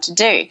like I want to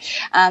do.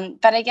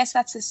 But I guess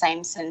that's the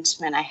same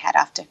sentiment I had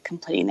after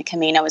completing the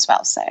Camino as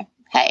well. So,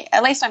 hey,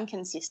 at least I'm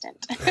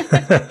consistent.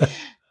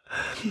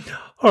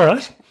 All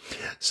right.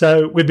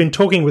 So we've been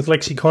talking with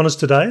Lexi Connors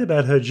today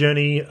about her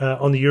journey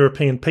on the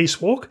European Peace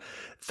Walk.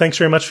 Thanks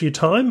very much for your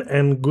time,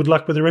 and good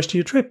luck with the rest of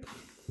your trip.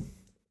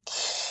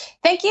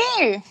 Thank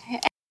you.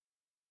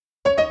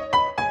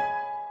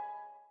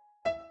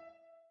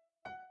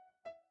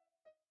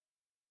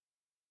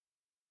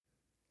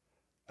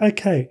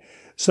 Okay,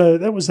 so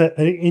that was an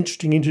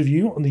interesting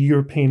interview on the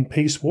European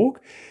Peace Walk.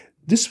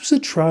 This was a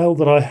trail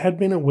that I had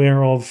been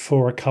aware of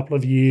for a couple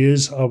of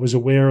years. I was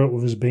aware it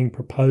was being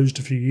proposed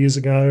a few years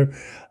ago,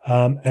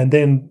 and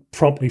then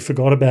promptly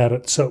forgot about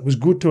it. So it was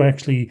good to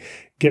actually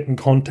get in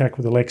contact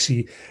with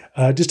Alexi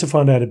just to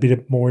find out a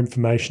bit more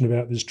information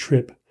about this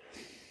trip.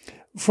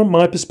 From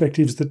my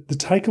perspectives, the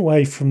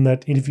takeaway from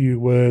that interview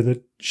were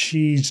that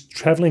she's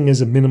travelling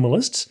as a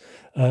minimalist,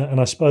 and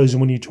I suppose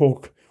when you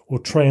talk or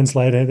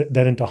translate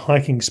that into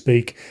hiking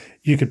speak,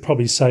 you could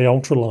probably say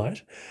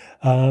ultralight.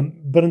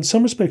 But in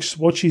some respects,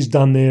 what she's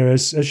done there,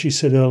 as she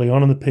said early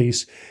on in the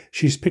piece,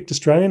 she's picked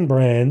Australian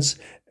brands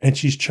and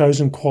she's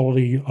chosen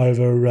quality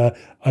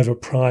over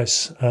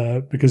price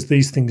because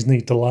these things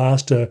need to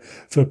last her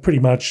for pretty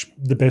much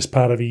the best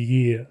part of a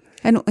year.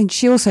 And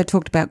she also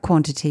talked about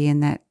quantity in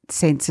that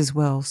sense as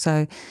well.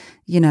 So,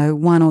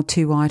 1 or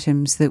 2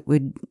 items that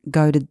would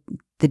go to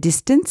the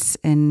distance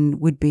and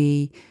would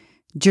be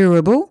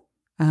durable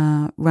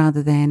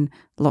rather than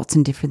lots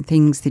and different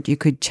things that you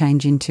could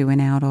change into and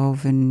out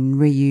of and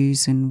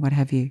reuse and what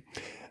have you.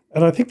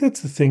 And I think that's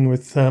the thing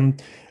with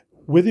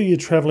whether you're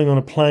travelling on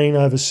a plane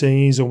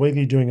overseas or whether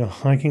you're doing a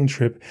hiking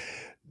trip,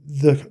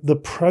 the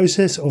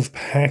process of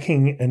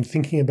packing and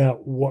thinking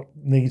about what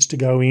needs to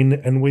go in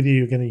and whether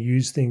you're going to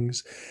use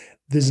things,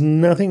 there's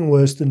nothing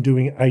worse than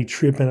doing a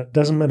trip, and it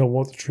doesn't matter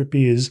what the trip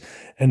is,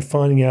 and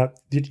finding out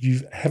that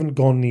you haven't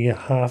gone near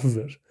half of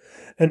it.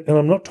 And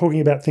I'm not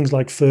talking about things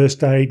like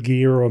first aid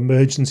gear or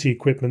emergency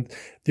equipment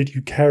that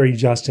you carry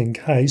just in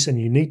case and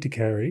you need to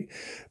carry.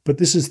 But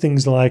this is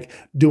things like,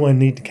 do I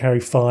need to carry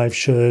 5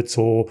 shirts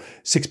or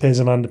 6 pairs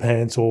of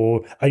underpants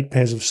or 8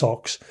 pairs of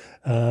socks?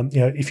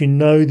 If you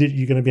know that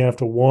you're going to be able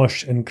to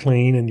wash and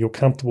clean and you're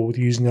comfortable with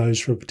using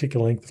those for a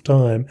particular length of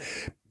time,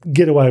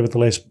 get away with the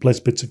less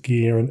bits of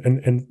gear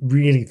and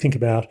really think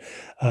about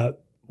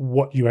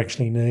what you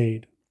actually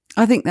need.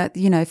 I think that,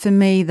 for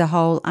me, the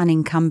whole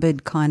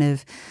unencumbered kind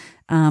of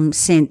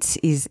sense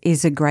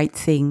is a great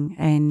thing,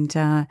 and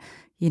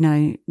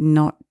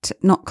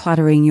not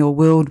cluttering your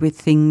world with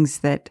things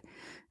that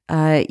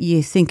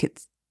you think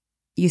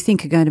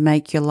are going to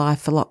make your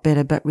life a lot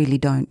better, but really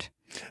don't.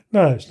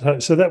 No,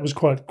 so that was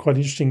quite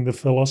interesting, the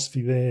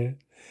philosophy there.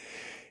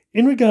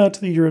 In regard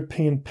to the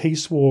European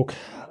Peace Walk,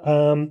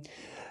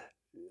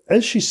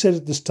 as she said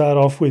at the start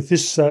off with,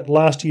 this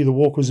last year the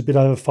walk was a bit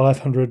over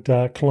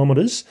 500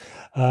 kilometres,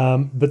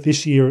 but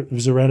this year it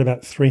was around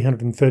about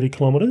 330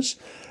 kilometres.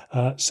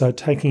 So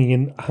taking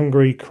in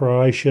Hungary,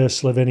 Croatia,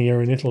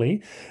 Slovenia and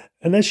Italy.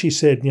 And as she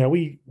said,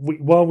 we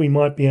while we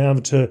might be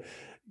able to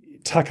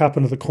tuck up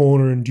into the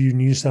corner and do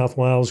New South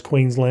Wales,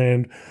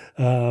 Queensland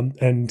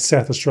and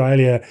South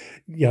Australia,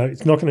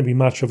 it's not going to be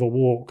much of a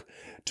walk.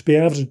 To be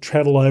able to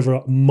travel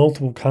over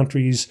multiple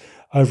countries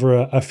over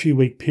a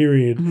few-week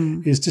period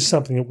is just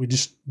something that we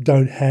just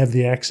don't have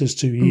the access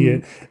to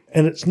here.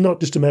 And it's not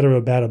just a matter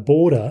about a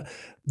border.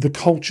 The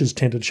cultures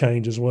tend to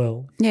change as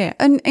well. Yeah,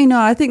 and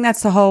I think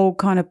that's the whole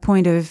kind of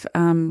point of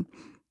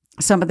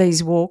some of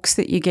these walks,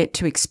 that you get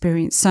to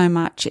experience so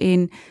much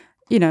in,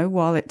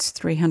 while it's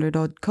 300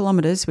 odd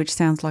kilometres, which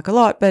sounds like a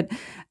lot, but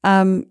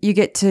you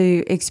get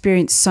to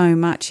experience so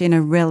much in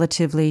a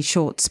relatively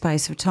short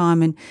space of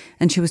time.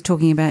 And she was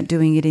talking about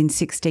doing it in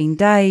 16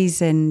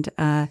 days, and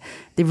the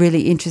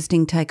really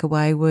interesting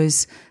takeaway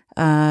was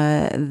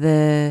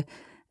the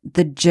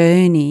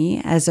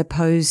journey as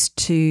opposed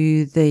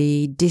to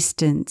the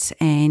distance,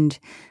 and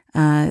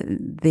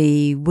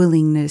the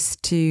willingness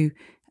to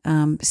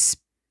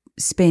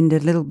spend a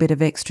little bit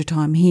of extra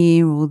time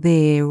here or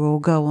there, or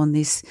go on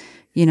this,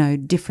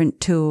 different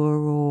tour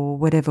or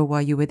whatever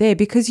while you were there,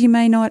 because you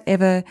may not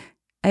ever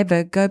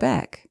go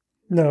back.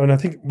 No, and I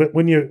think, but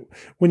when you're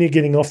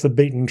getting off the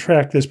beaten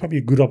track, there's probably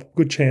a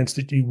good chance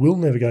that you will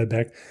never go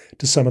back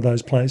to some of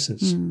those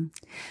places.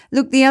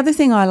 Look, the other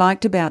thing I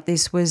liked about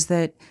this was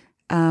that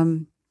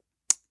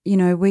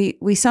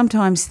we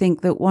sometimes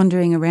think that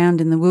wandering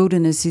around in the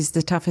wilderness is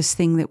the toughest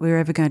thing that we're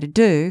ever going to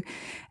do.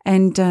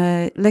 And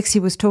Lexi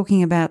was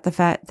talking about the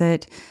fact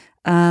that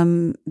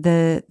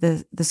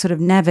the sort of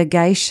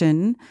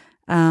navigation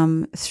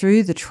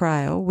through the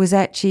trail was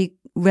actually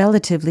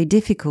relatively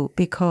difficult,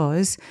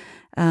 because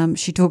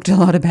she talked a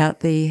lot about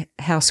the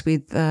house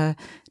with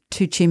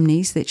 2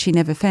 chimneys that she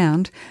never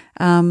found.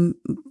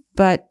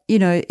 But,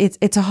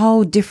 it's a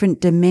whole different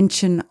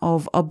dimension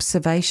of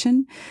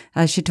observation.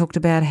 She talked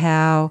about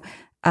how,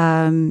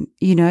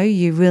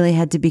 you really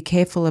had to be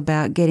careful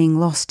about getting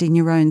lost in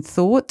your own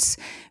thoughts,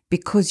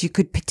 because you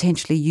could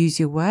potentially use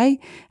your way.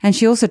 And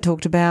she also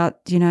talked about,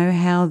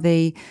 how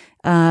the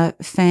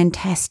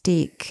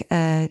fantastic,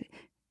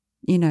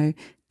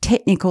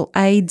 technical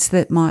aids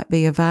that might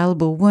be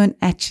available weren't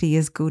actually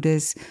as good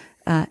as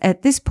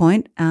at this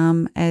point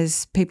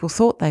as people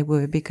thought they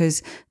were,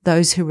 because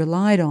those who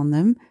relied on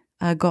them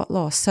got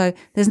lost. So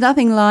there's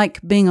nothing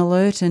like being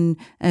alert and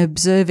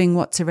observing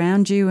what's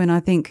around you. And I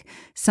think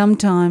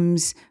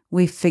sometimes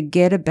we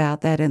forget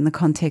about that in the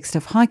context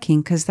of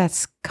hiking, because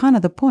that's kind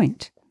of the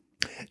point.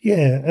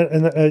 Yeah,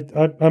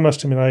 and I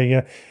must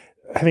admit,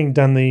 having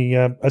done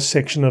a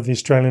section of the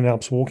Australian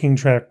Alps walking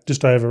track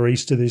just over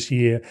Easter this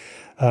year,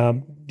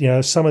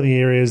 Some of the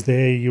areas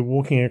there, you're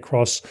walking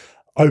across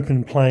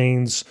open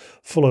plains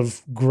full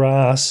of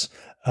grass,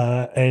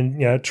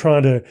 and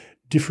trying to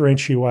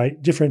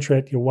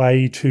differentiate your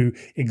way to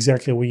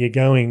exactly where you're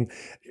going.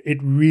 It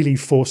really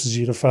forces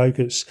you to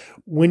focus.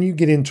 When you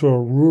get into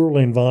a rural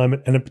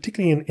environment, and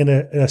particularly in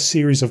a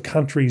series of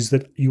countries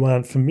that you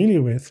aren't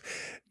familiar with,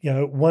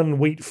 one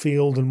wheat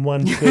field and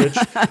one church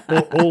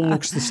all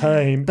looks the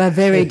same. But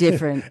very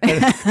different.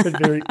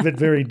 but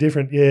very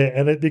different, yeah,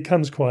 and it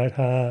becomes quite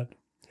hard.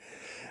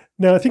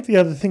 Now, I think the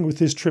other thing with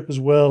this trip as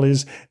well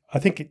is, I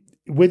think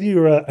whether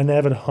you're an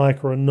avid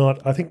hiker or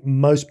not, I think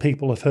most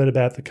people have heard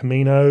about the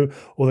Camino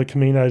or the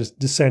Camino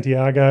de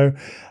Santiago.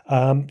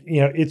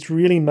 It's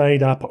really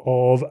made up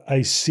of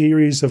a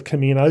series of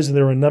Caminos, and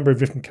there are a number of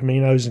different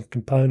Caminos and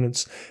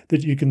components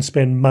that you can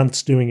spend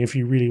months doing if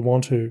you really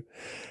want to.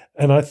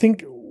 And I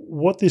think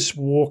what this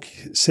walk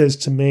says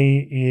to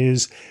me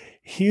is,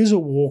 here's a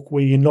walk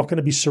where you're not going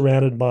to be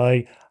surrounded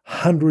by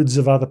hundreds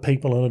of other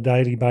people on a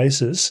daily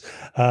basis.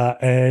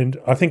 And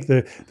I think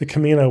the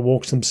Camino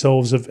walks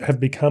themselves have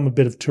become a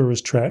bit of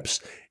tourist traps.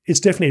 It's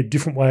definitely a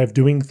different way of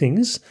doing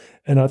things.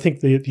 And I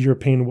think the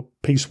European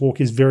Peace Walk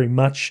is very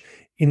much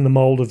in the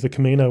mould of the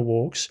Camino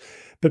walks.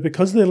 But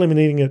because they're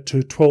limiting it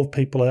to 10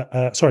 people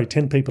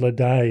a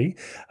day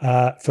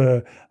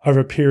for over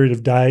a period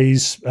of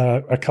days,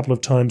 a couple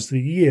of times a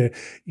year,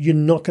 you're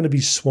not going to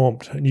be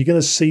swamped, and you're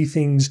going to see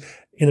things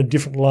in a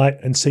different light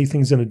and see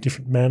things in a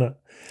different manner.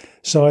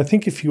 So I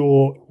think if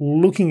you're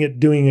looking at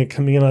doing a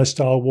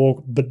Camino-style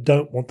walk but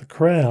don't want the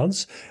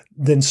crowds,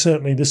 then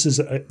certainly this is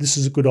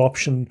a good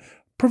option,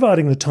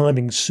 providing the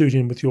timings suit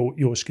in with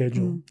your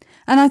schedule.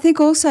 And I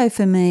think also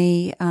for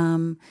me,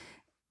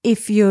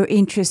 if you're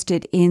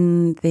interested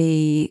in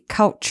the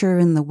culture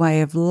and the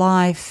way of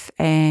life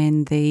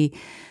and the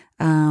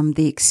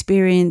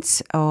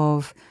experience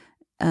of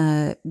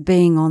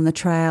being on the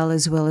trail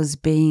as well as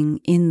being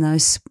in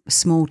those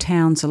small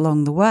towns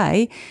along the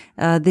way,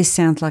 this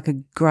sounds like a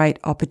great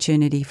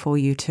opportunity for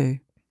you too.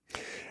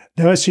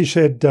 Now, as you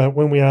said,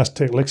 when we asked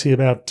Lexi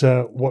about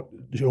what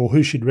or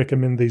who she'd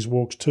recommend these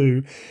walks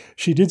to,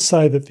 she did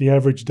say that the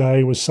average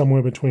day was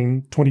somewhere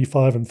between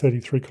 25 and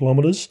 33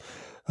 kilometres,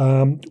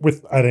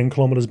 with 18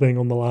 kilometres being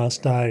on the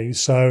last day.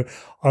 So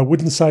I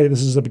wouldn't say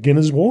this is a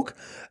beginner's walk.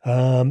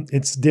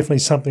 It's definitely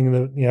something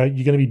that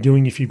you're going to be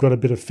doing if you've got a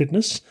bit of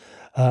fitness.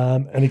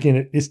 And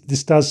again,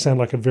 this does sound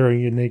like a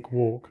very unique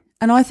walk.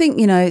 And I think,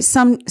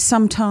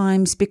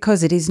 sometimes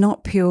because it is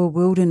not pure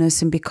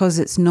wilderness and because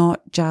it's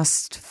not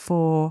just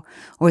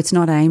it's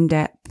not aimed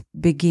at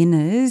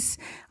beginners,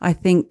 I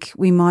think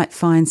we might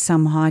find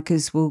some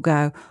hikers will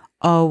go,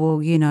 oh, well,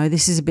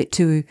 this is a bit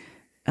too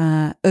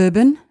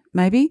urban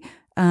maybe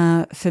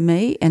for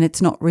me, and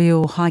it's not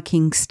real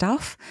hiking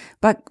stuff.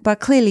 But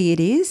clearly it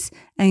is,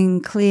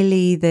 and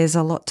clearly there's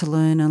a lot to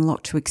learn and a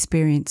lot to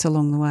experience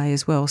along the way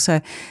as well.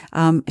 So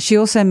she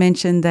also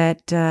mentioned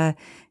that,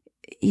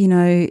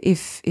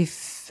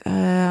 if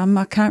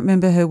I can't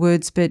remember her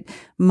words, but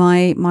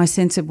my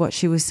sense of what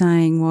she was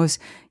saying was,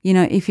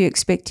 if you're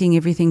expecting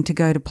everything to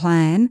go to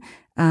plan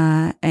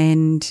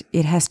and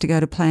it has to go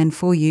to plan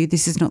for you,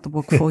 this is not the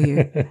walk for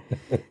you.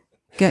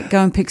 Go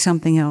and pick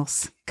something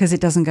else because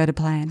it doesn't go to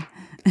plan.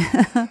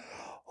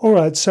 All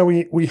right, so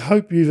we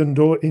hope you've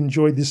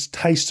enjoyed this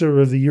taster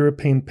of the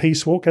European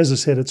Peace Walk. As I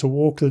said, it's a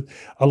walk that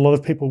a lot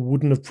of people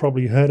wouldn't have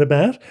probably heard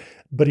about.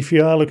 But if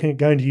you are looking at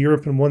going to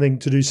Europe and wanting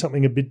to do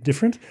something a bit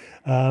different,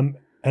 and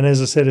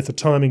as I said, if the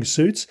timing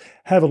suits,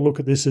 have a look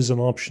at this as an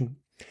option.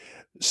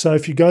 So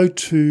if you go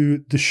to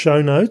the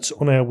show notes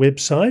on our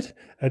website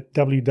at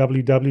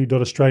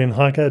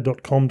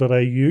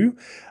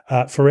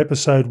www.australianhiker.com.au for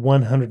episode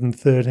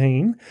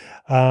 113,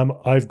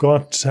 I've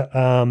got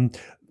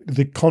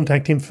the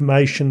contact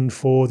information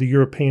for the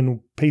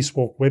European Peace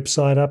Walk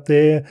website up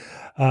there.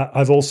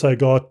 I've also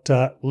got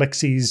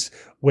Lexi's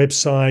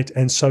website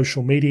and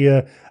social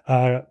media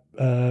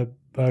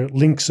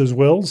links as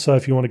well. So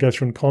if you want to go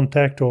through and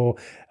contact or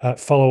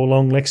follow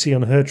along Lexi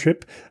on her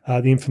trip,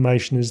 the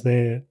information is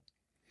there.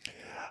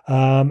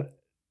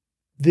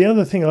 The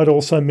other thing I'd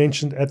also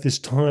mention at this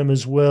time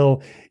as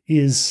well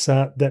is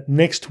that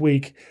next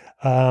week,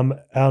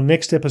 our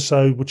next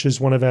episode, which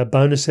is one of our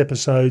bonus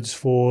episodes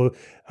for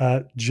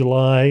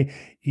July,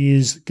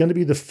 is going to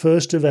be the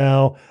first of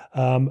our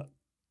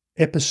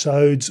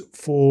episodes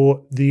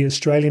for the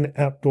Australian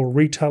Outdoor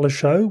Retailer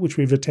Show, which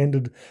we've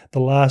attended the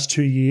last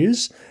 2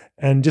 years.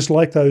 And just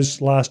like those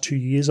last 2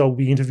 years, I'll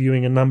be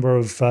interviewing a number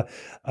of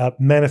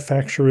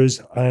manufacturers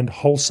and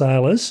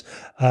wholesalers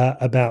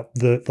about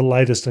the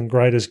latest and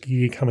greatest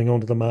gear coming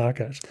onto the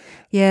market.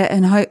 Yeah,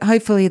 and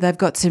hopefully they've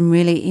got some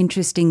really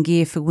interesting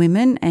gear for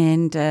women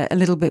and a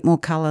little bit more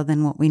colour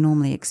than what we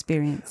normally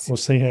experience. We'll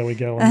see how we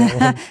go on that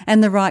one.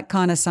 And the right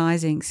kind of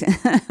sizings.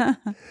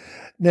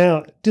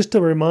 Now, just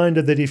a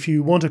reminder that if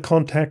you want to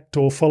contact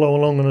or follow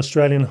along on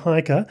Australian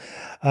Hiker,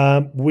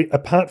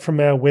 apart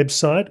from our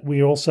website,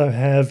 we also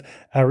have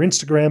our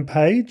Instagram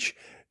page,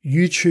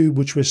 YouTube,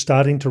 which we're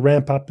starting to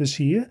ramp up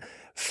this year,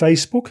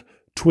 Facebook,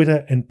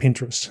 Twitter and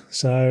Pinterest.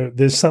 So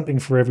there's something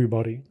for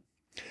everybody.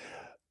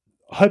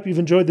 I hope you've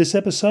enjoyed this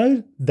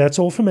episode. That's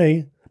all from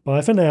me.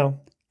 Bye for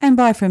now. And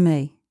bye from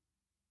me.